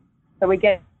happening. So we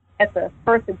get at the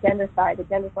first agenda side, the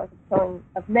killing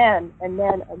of men, and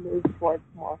then a move towards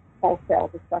more wholesale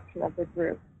destruction of the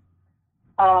group.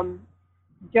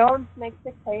 Jones makes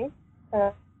the case,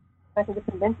 I think it's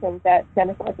convincing, that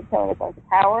genocide is going to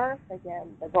power.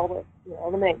 Again, the goal is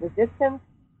eliminate resistance.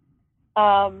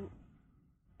 And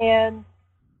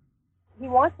he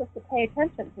wants us to pay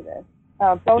attention to this,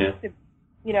 both to,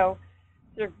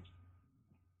 sort of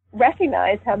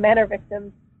recognize how men are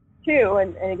victims too,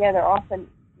 and again, they're often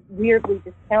weirdly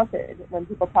discounted when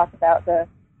people talk about the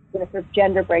sort of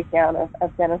gender breakdown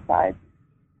of genocide,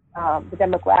 the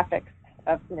demographics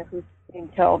of who's being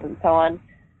killed and so on.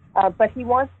 But he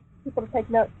wants people to take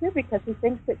note too, because he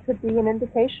thinks it could be an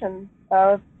indication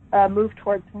of a move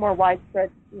towards more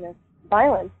widespread,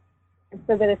 violence. And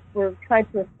so that if we're trying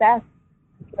to assess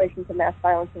situations of mass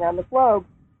violence around the globe,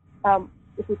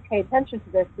 if we pay attention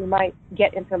to this, we might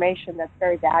get information that's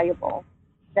very valuable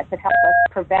that could help us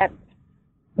prevent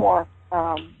more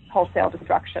wholesale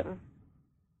destruction.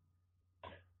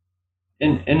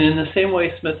 And in the same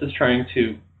way, Smith is trying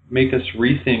to make us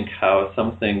rethink how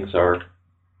some things are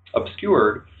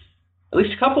obscured. At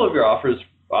least a couple of your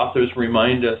authors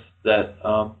remind us that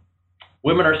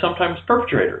women are sometimes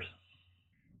perpetrators.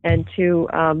 And to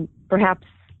perhaps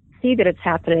see that it's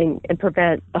happening and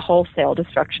prevent the wholesale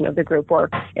destruction of the group,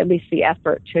 or at least the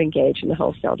effort to engage in the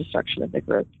wholesale destruction of the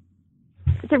group.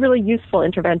 It's a really useful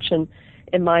intervention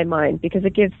in my mind, because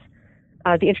it gives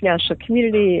the international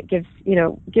community, it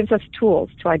gives us tools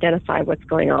to identify what's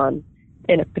going on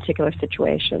in a particular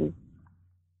situation.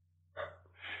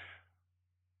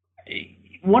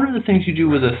 One of the things you do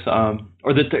with this,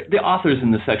 or that the authors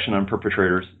in this section on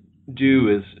perpetrators do,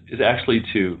 is actually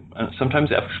to, sometimes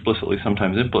explicitly,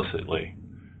 sometimes implicitly,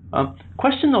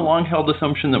 question the long-held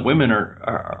assumption that women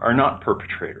are not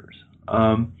perpetrators.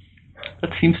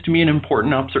 That seems to me an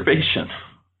important observation.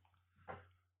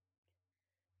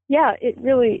 Yeah, it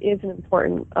really is an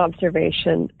important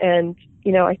observation. And,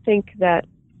 I think that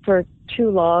for too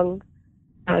long,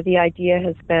 the idea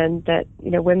has been that,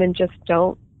 women just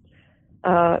don't,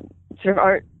 sort of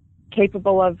aren't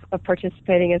capable of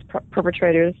participating as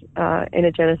perpetrators in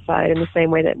a genocide in the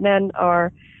same way that men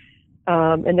are,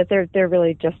 and that they're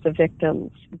really just the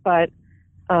victims. But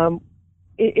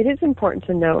it is important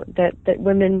to note that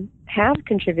women have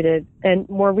contributed, and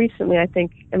more recently,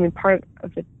 part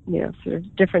of the sort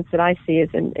of difference that I see is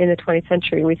in the 20th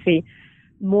century, we see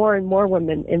more and more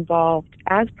women involved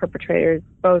as perpetrators,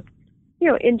 both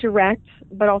indirect,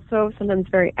 but also sometimes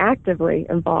very actively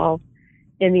involved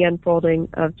in the unfolding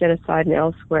of genocide and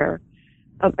elsewhere.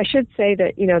 I should say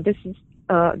that this is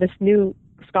this new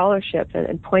scholarship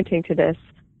and pointing to this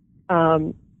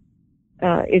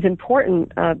is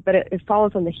important, but it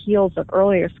follows on the heels of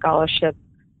earlier scholarship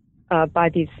by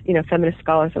these feminist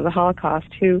scholars of the Holocaust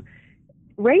who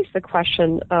raised the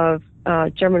question of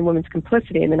German women's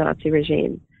complicity in the Nazi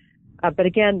regime. But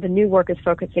again, the new work is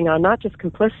focusing on not just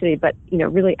complicity, but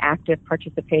really active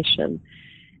participation.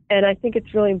 And I think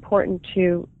it's really important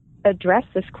to address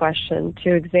this question,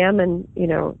 to examine,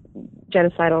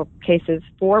 genocidal cases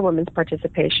for women's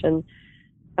participation,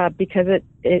 because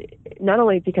it not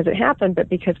only because it happened, but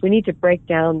because we need to break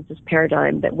down this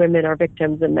paradigm that women are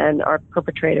victims and men are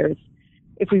perpetrators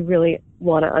if we really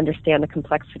want to understand the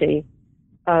complexity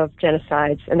of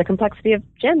genocides and the complexity of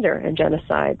gender and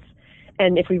genocides.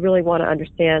 And if we really want to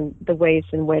understand the ways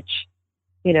in which,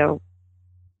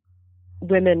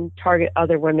 women target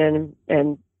other women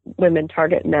and women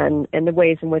target men, and the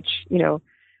ways in which,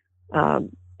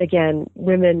 again,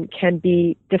 women can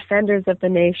be defenders of the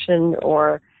nation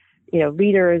or,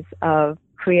 leaders of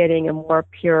creating a more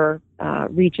pure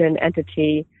region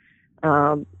entity,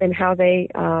 and how they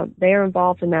are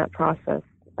involved in that process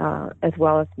as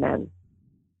well as men.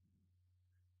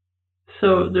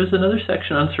 So there's another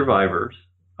section on survivors.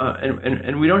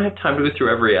 And we don't have time to go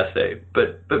through every essay,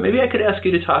 but maybe I could ask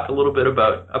you to talk a little bit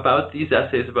about these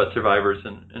essays about survivors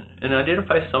and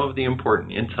identify some of the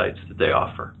important insights that they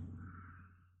offer.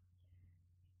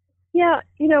 Yeah,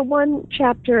 one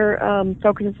chapter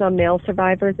focuses on male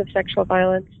survivors of sexual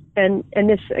violence, and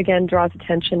this again draws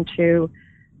attention to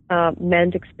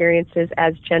men's experiences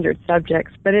as gendered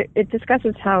subjects, but it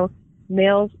discusses how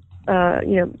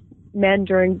men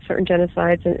during certain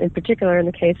genocides, in particular in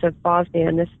the case of Bosnia,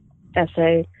 and this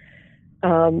essay,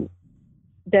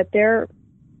 that their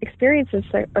experiences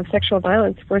of sexual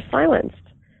violence were silenced.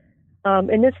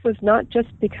 And this was not just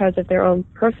because of their own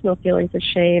personal feelings of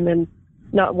shame and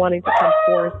not wanting to come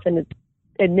forth and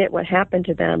admit what happened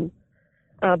to them,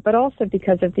 but also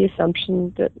because of the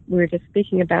assumption that we were just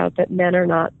speaking about, that men are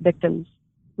not victims,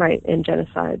 right, in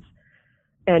genocides,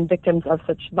 and victims of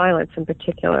such violence in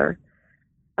particular.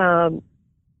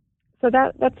 So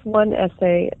that's one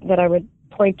essay that I would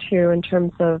point to in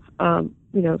terms of,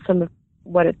 some of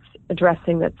what it's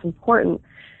addressing that's important.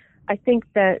 I think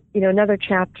that, another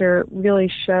chapter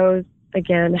really shows,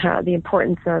 again, how the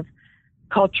importance of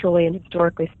culturally and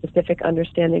historically specific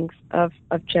understandings of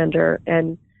gender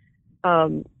and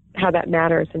how that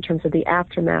matters in terms of the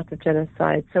aftermath of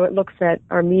genocide. So it looks at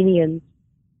Armenians'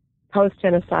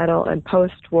 post-genocidal and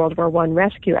post-World War I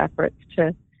rescue efforts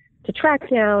to track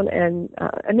down and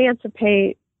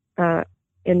emancipate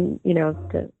in,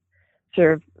 the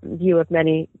sort of view of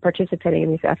many participating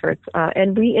in these efforts,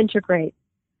 and reintegrate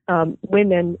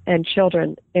women and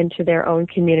children into their own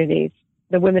communities,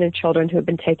 the women and children who have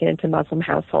been taken into Muslim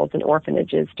households and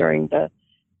orphanages during the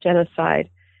genocide.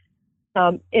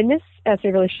 And this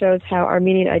essay really shows how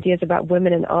Armenian ideas about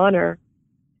women and honor,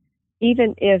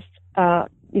 even if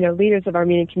leaders of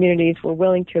Armenian communities were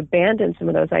willing to abandon some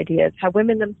of those ideas, how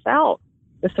women themselves,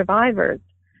 the survivors,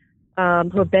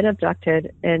 who have been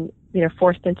abducted and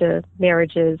forced into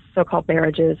marriages, so-called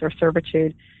marriages or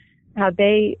servitude, how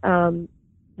they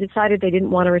decided they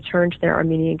didn't want to return to their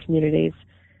Armenian communities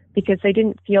because they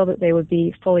didn't feel that they would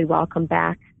be fully welcomed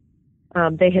back.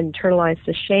 They had internalized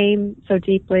the shame so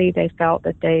deeply. They felt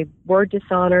that they were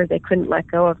dishonored. They couldn't let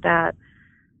go of that.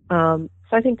 So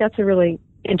I think that's a really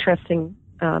interesting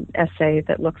essay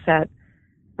that looks at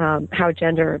how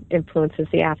gender influences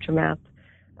the aftermath.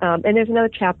 And there's another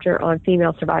chapter on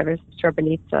female survivors,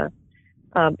 Srebrenica,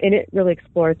 and it really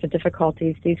explores the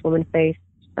difficulties these women faced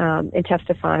in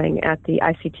testifying at the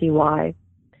ICTY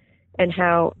and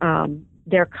how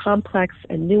their complex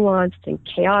and nuanced and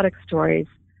chaotic stories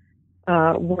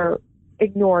were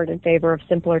ignored in favor of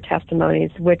simpler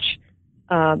testimonies, which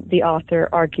the author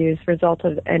argues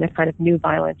resulted in a kind of new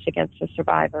violence against the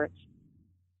survivors.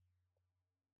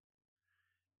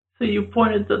 So you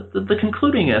pointed the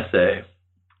concluding essay,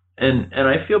 and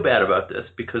I feel bad about this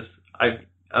because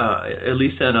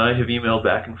Elisa and I have emailed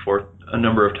back and forth a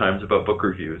number of times about book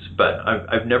reviews, but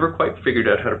I've never quite figured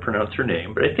out how to pronounce her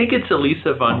name. But I think it's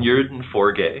Elisa von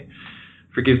Jurden-Forgay.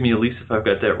 Forgive me, Elisa, if I've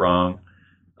got that wrong.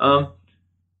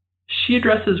 She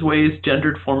addresses ways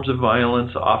gendered forms of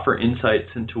violence offer insights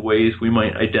into ways we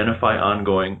might identify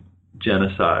ongoing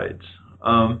genocides.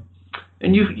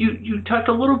 And you talked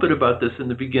a little bit about this in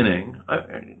the beginning.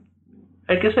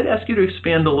 I guess I'd ask you to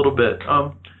expand a little bit.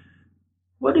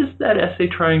 What is that essay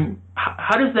trying?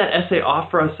 How does that essay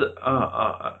offer us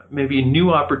maybe new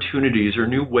opportunities or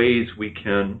new ways we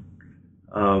can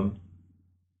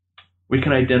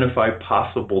identify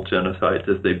possible genocides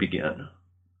as they begin?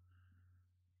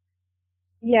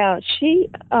 Yeah,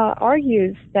 she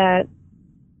argues that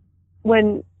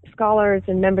when scholars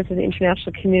and members of the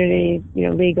international community,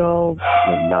 legal,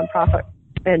 nonprofit,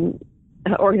 and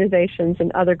organizations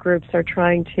and other groups are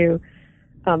trying to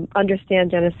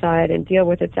understand genocide and deal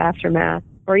with its aftermath,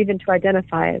 or even to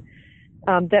identify it,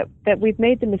 that we've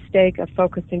made the mistake of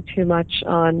focusing too much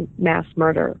on mass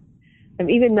murder. And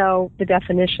even though the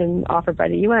definition offered by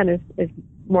the UN is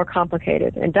more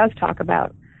complicated and does talk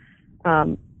about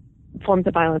forms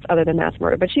of violence other than mass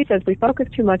murder, but she says we focus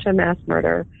too much on mass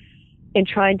murder in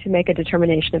trying to make a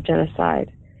determination of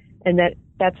genocide, and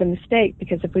that's a mistake,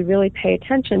 because if we really pay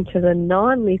attention to the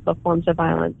non-lethal forms of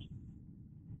violence,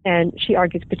 and she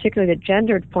argues particularly the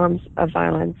gendered forms of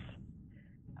violence,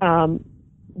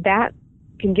 that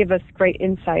can give us great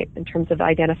insight in terms of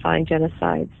identifying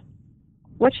genocides.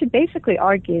 What she basically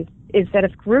argues is that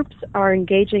if groups are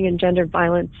engaging in gendered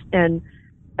violence and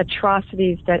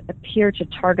atrocities that appear to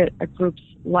target a group's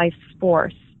life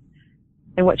force,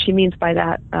 and what she means by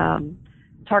that,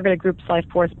 target a group's life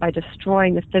force by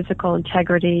destroying the physical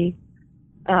integrity,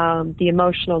 the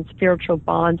emotional and spiritual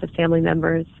bonds of family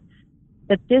members,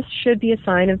 that this should be a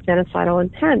sign of genocidal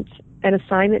intent and a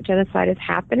sign that genocide is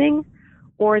happening,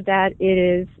 or that it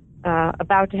is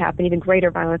about to happen, even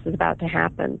greater violence is about to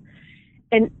happen.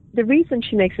 And the reason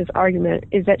she makes this argument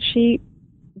is that she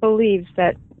believes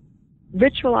that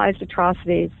ritualized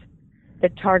atrocities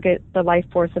that target the life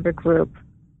force of a group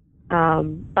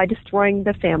by destroying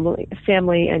the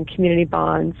family and community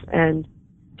bonds and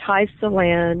ties to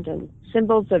land and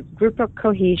symbols of group of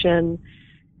cohesion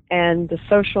and the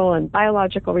social and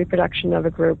biological reproduction of a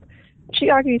group, she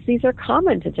argues these are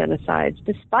common to genocides,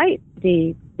 despite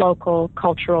the local,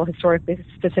 cultural, historically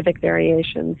specific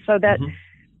variations. So that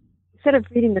instead of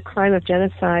reading the crime of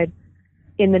genocide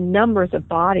in the numbers of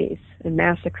bodies and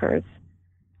massacres,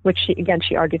 which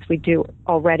she argues we do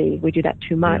already, we do that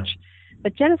too much. Yeah.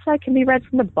 But genocide can be read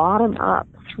from the bottom up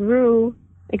through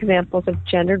examples of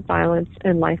gendered violence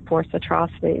and life force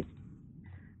atrocities.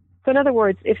 So in other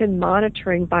words, if in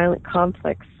monitoring violent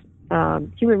conflicts,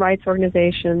 human rights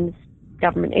organizations,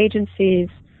 government agencies,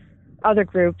 other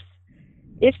groups,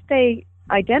 if they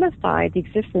identify the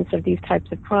existence of these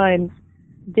types of crimes,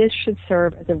 this should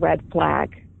serve as a red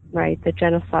flag, right, that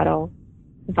genocidal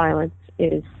violence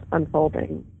is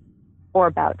unfolding or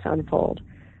about to unfold.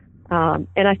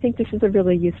 And I think this is a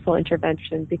really useful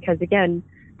intervention because, again,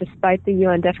 despite the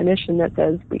UN definition that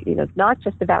says it's not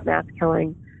just about mass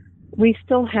killing, we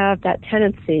still have that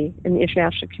tendency in the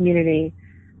international community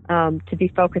to be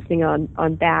focusing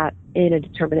on that in a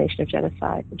determination of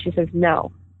genocide. And she says,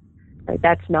 no, right,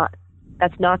 that's not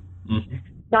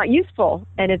not useful,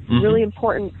 and it's really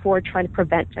important for trying to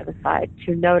prevent genocide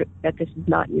to note that this is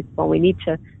not useful. We need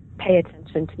to pay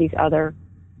attention to these other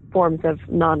forms of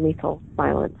non-lethal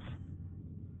violence.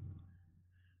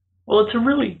 Well, it's a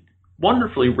really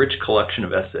wonderfully rich collection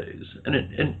of essays, and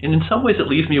in some ways it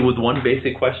leaves me with one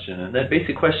basic question, and that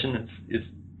basic question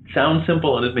sounds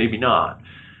simple and is maybe not.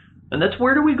 And that's,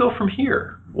 where do we go from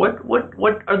here? What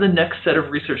are the next set of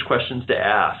research questions to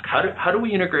ask? How do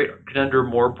we integrate gender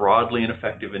more broadly and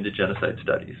effective into genocide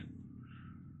studies?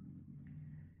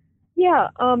 Yeah,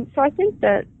 so I think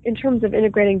that in terms of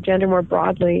integrating gender more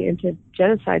broadly into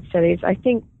genocide studies, I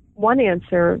think one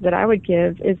answer that I would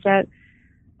give is that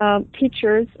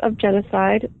teachers of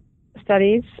genocide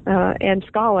studies and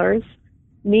scholars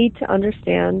need to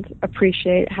understand,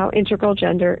 appreciate how integral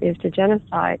gender is to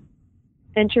genocide,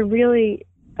 and to really,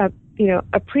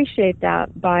 appreciate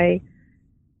that by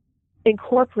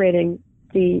incorporating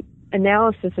the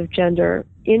analysis of gender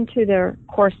into their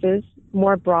courses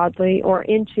more broadly, or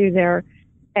into their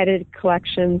edited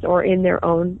collections, or in their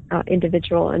own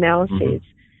individual analyses.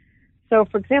 So,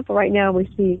 for example, right now we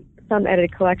see some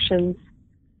edited collections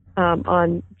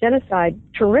on genocide,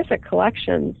 terrific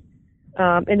collections,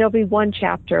 and there'll be one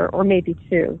chapter or maybe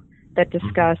two that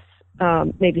discuss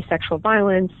maybe sexual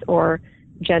violence or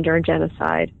gender and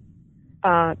genocide.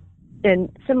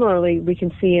 And similarly, we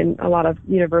can see in a lot of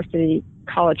university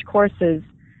college courses,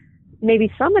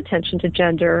 maybe some attention to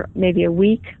gender, maybe a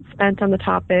week spent on the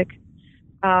topic,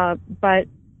 or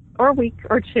a week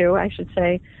or two, I should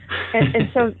say. And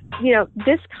so,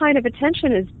 this kind of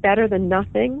attention is better than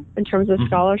nothing in terms of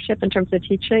scholarship, in terms of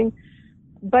teaching,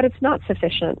 but it's not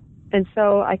sufficient. And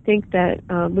so I think that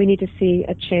we need to see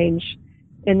a change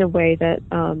in the way that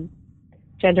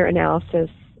gender analysis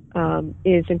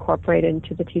is incorporated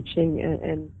into the teaching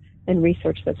and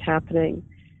research that's happening.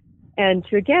 And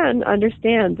to, again,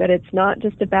 understand that it's not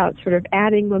just about sort of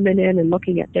adding women in and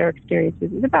looking at their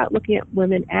experiences. It's about looking at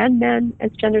women and men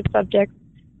as gendered subjects,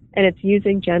 and it's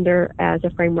using gender as a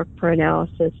framework for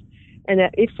analysis. And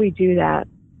that if we do that,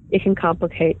 it can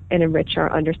complicate and enrich our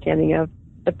understanding of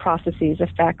the processes,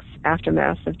 effects,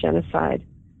 aftermaths of genocide.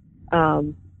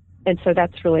 And so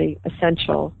that's really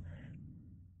essential.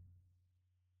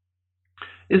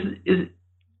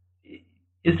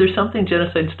 Is there something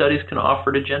genocide studies can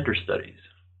offer to gender studies?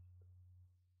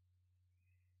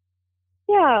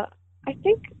 Yeah, I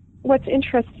think what's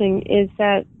interesting is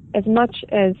that as much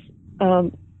as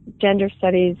gender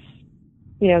studies,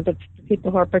 the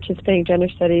people who are participating in gender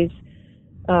studies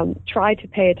try to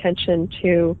pay attention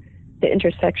to the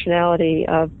intersectionality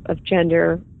of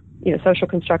gender, social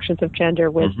constructions of gender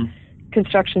with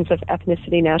constructions of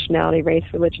ethnicity, nationality, race,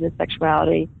 religion, and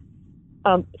sexuality.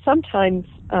 Sometimes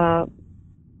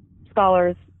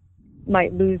scholars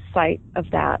might lose sight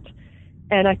of that.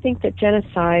 And I think that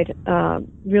genocide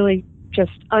really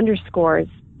just underscores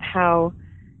how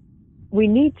we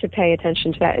need to pay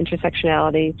attention to that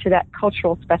intersectionality, to that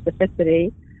cultural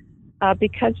specificity,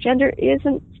 because gender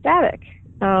isn't static.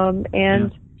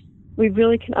 And we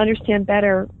really can understand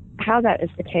better how that is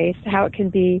the case, how it can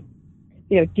be,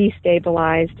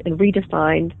 destabilized and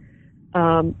redefined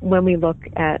when we look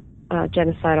at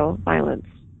genocidal violence.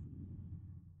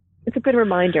 It's a good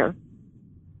reminder.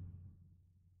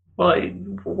 Well,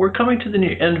 we're coming to the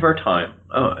end of our time,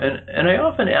 and I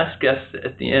often ask guests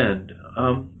at the end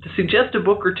to suggest a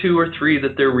book or two or three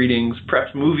that they're reading,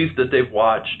 perhaps movies that they've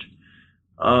watched.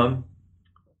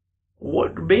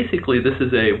 This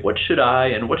is a what should I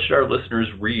and what should our listeners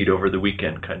read over the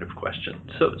weekend kind of question.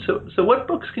 So what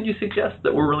books can you suggest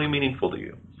that were really meaningful to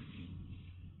you?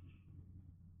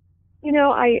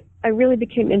 I really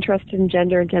became interested in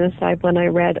gender and genocide when I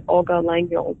read Olga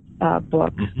Lengyel's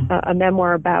book, a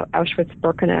memoir about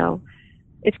Auschwitz-Birkenau.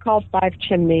 It's called Five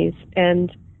Chimneys,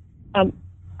 and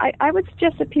I would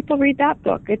suggest that people read that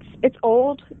book. It's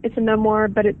old, it's a memoir,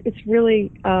 but it's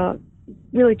really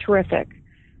really terrific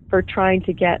for trying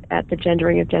to get at the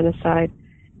gendering of genocide,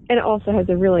 and it also has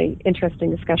a really interesting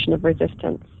discussion of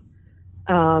resistance.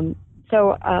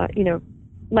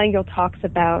 Lengyel talks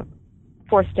about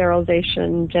forced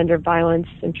sterilization, gender violence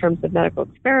in terms of medical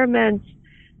experiments,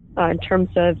 in terms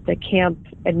of the camp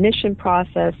admission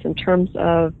process, in terms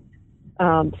of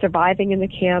surviving in the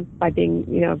camp by being,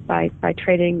 by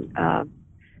trading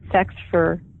sex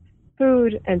for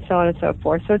food and so on and so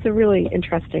forth. So it's a really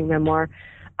interesting memoir.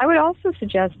 I would also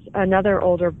suggest another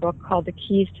older book called The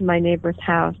Keys to My Neighbor's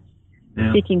House,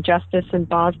 Seeking Justice in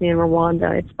Bosnia and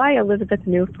Rwanda. It's by Elizabeth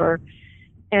Neufer.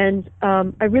 And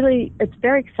it's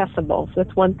very accessible. So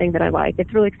that's one thing that I like.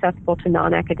 It's really accessible to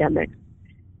non-academics.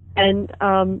 And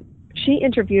she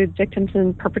interviewed victims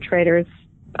and perpetrators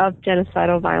of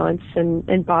genocidal violence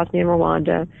in Bosnia and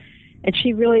Rwanda. And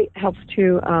she really helps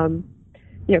to,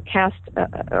 cast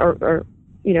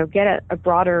get a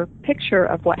broader picture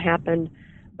of what happened,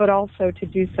 but also to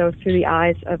do so through the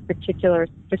eyes of particular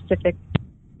specific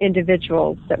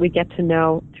individuals that we get to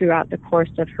know throughout the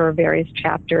course of her various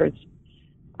chapters.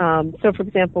 So, for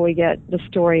example, we get the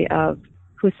story of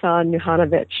Husan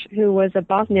Nuhanovic, who was a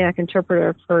Bosniak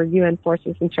interpreter for UN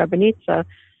forces in Srebrenica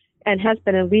and has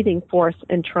been a leading force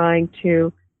in trying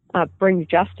to bring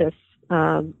justice,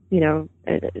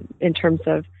 in terms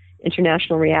of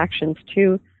international reactions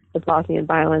to the Bosnian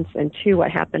violence and to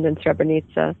what happened in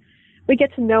Srebrenica. We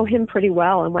get to know him pretty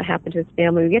well and what happened to his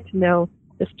family. We get to know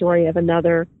the story of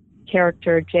another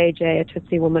character, JJ, a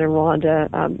Tutsi woman in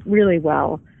Rwanda, really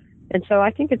well. And so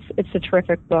I think it's a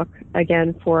terrific book,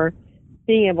 again, for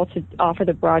being able to offer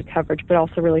the broad coverage, but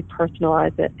also really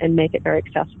personalize it and make it very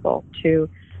accessible to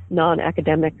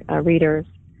non-academic readers.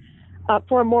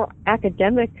 For a more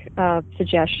academic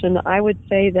suggestion, I would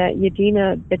say that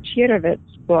Yadina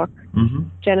Bechirovic's book,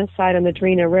 Genocide on the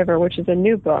Drina River, which is a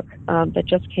new book that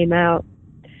just came out,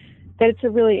 that it's a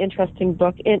really interesting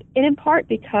book, and in part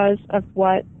because of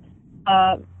what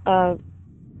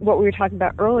we were talking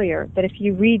about earlier, that if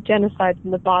you read genocide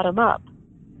from the bottom up,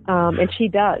 and she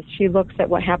does, she looks at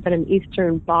what happened in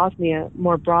eastern Bosnia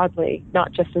more broadly,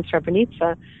 not just in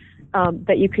Srebrenica,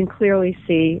 that you can clearly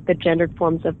see the gendered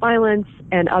forms of violence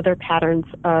and other patterns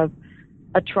of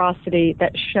atrocity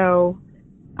that show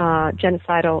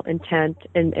genocidal intent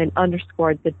and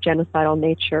underscored the genocidal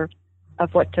nature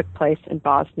of what took place in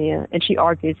Bosnia. And she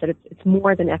argues that it's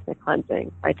more than ethnic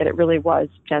cleansing, right, that it really was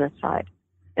genocide.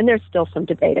 And there's still some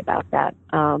debate about that.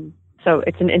 So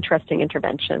it's an interesting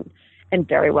intervention and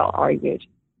very well argued.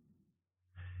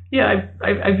 Yeah,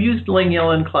 I've used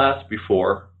Lengyel in class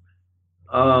before.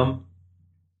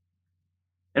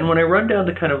 And when I run down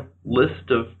the kind of list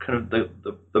of kind of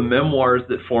the memoirs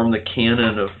that form the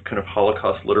canon of kind of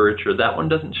Holocaust literature, that one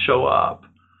doesn't show up.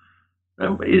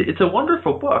 It's a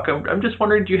wonderful book. I'm just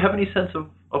wondering, do you have any sense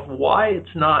of why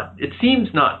it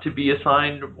seems not to be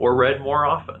assigned or read more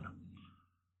often?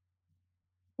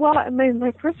 Well,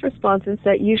 my first response is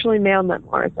that usually male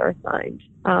memoirs are assigned.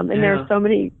 And there are so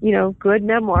many, good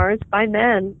memoirs by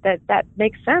men that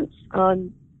makes sense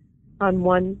on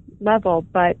one level.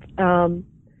 But,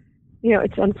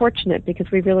 it's unfortunate because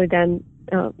we really then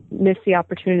miss the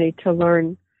opportunity to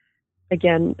learn,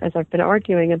 again, as I've been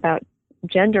arguing, about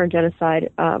gender and genocide,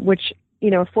 which,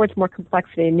 affords more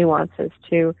complexity and nuances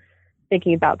to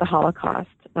thinking about the Holocaust.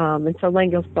 And so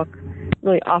Lengyel's book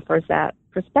really offers that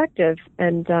perspective,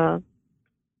 and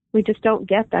we just don't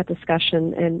get that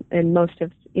discussion in most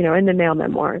of, in the male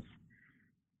memoirs.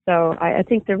 So I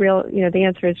think the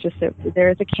answer is just that there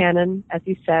is a canon, as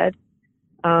you said,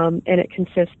 and it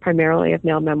consists primarily of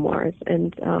male memoirs.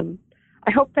 And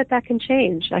I hope that can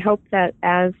change. I hope that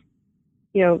as,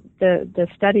 the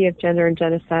study of gender and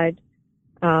genocide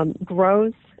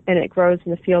grows, and it grows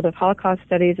in the field of Holocaust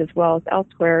studies as well as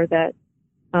elsewhere, that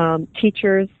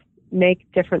teachers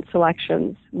make different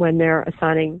selections when they're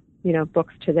assigning,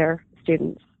 books to their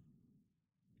students.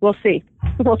 We'll see.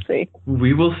 We'll see.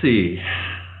 We will see.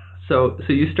 So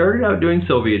you started out doing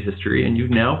Soviet history, and you've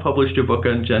now published a book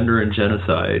on gender and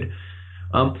genocide.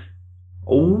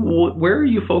 Where are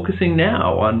you focusing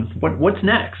now? On what's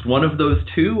next? One of those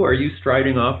two? Are you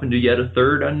striding off into yet a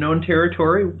third unknown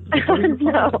territory?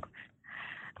 No.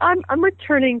 I'm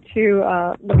returning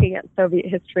to looking at Soviet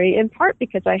history, in part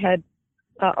because I had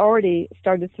already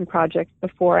started some projects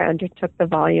before I undertook the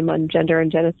volume on gender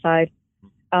and genocide.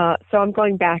 So I'm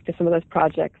going back to some of those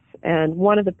projects. And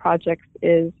one of the projects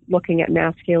is looking at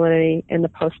masculinity in the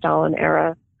post-Stalin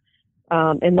era,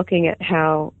 and looking at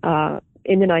how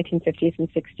in the 1950s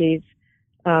and 60s,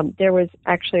 there was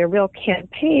actually a real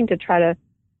campaign to try to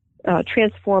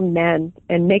transform men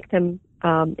and make them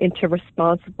into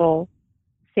responsible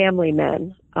family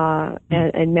men,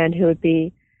 and men who would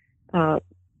be,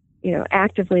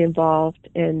 actively involved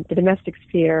in the domestic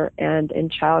sphere and in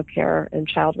childcare and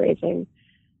child raising.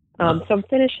 So I'm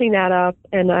finishing that up,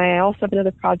 and I also have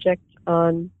another project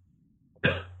on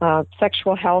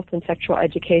sexual health and sexual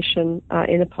education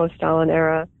in the post-Stalin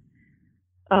era,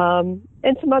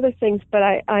 and some other things. But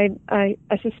I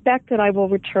suspect that I will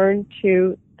return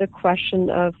to the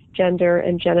question of gender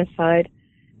and genocide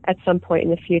at some point in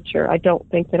the future. I don't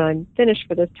think that I'm finished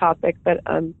for this topic, but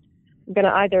I'm going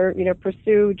to either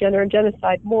pursue gender and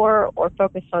genocide more or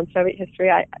focus on Soviet history.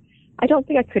 I don't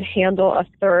think I could handle a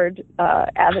third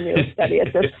avenue of study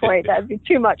at this point. That'd be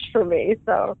too much for me.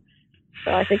 So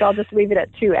I think I'll just leave it at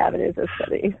 2 avenues of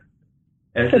study.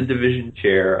 As a division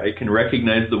chair, I can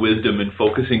recognize the wisdom in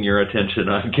focusing your attention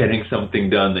on getting something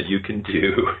done that you can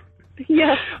do.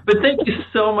 Yes. But thank you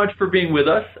so much for being with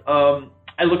us.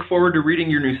 I look forward to reading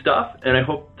your new stuff, and I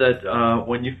hope that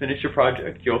when you finish your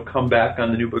project, you'll come back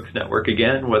on the New Books Network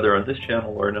again, whether on this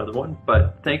channel or another one.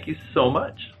 But thank you so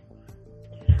much.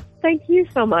 Thank you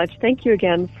so much. Thank you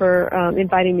again for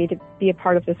inviting me to be a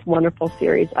part of this wonderful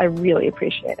series. I really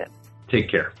appreciate it. Take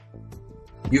care.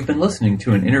 You've been listening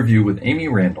to an interview with Amy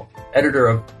Randall, editor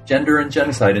of Gender and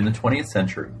Genocide in the 20th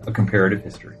Century, A Comparative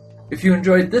History. If you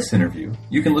enjoyed this interview,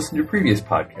 you can listen to previous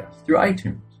podcasts through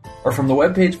iTunes or from the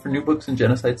webpage for New Books in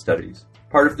Genocide Studies,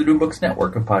 part of the New Books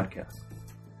Network of podcasts.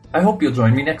 I hope you'll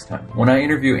join me next time when I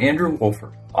interview Andrew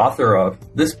Wolfert, author of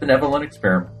This Benevolent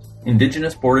Experiment,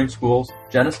 Indigenous Boarding Schools,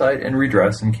 Genocide and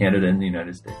Redress in Canada and the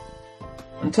United States.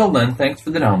 Until then, thanks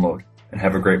for the download, and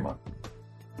have a great month.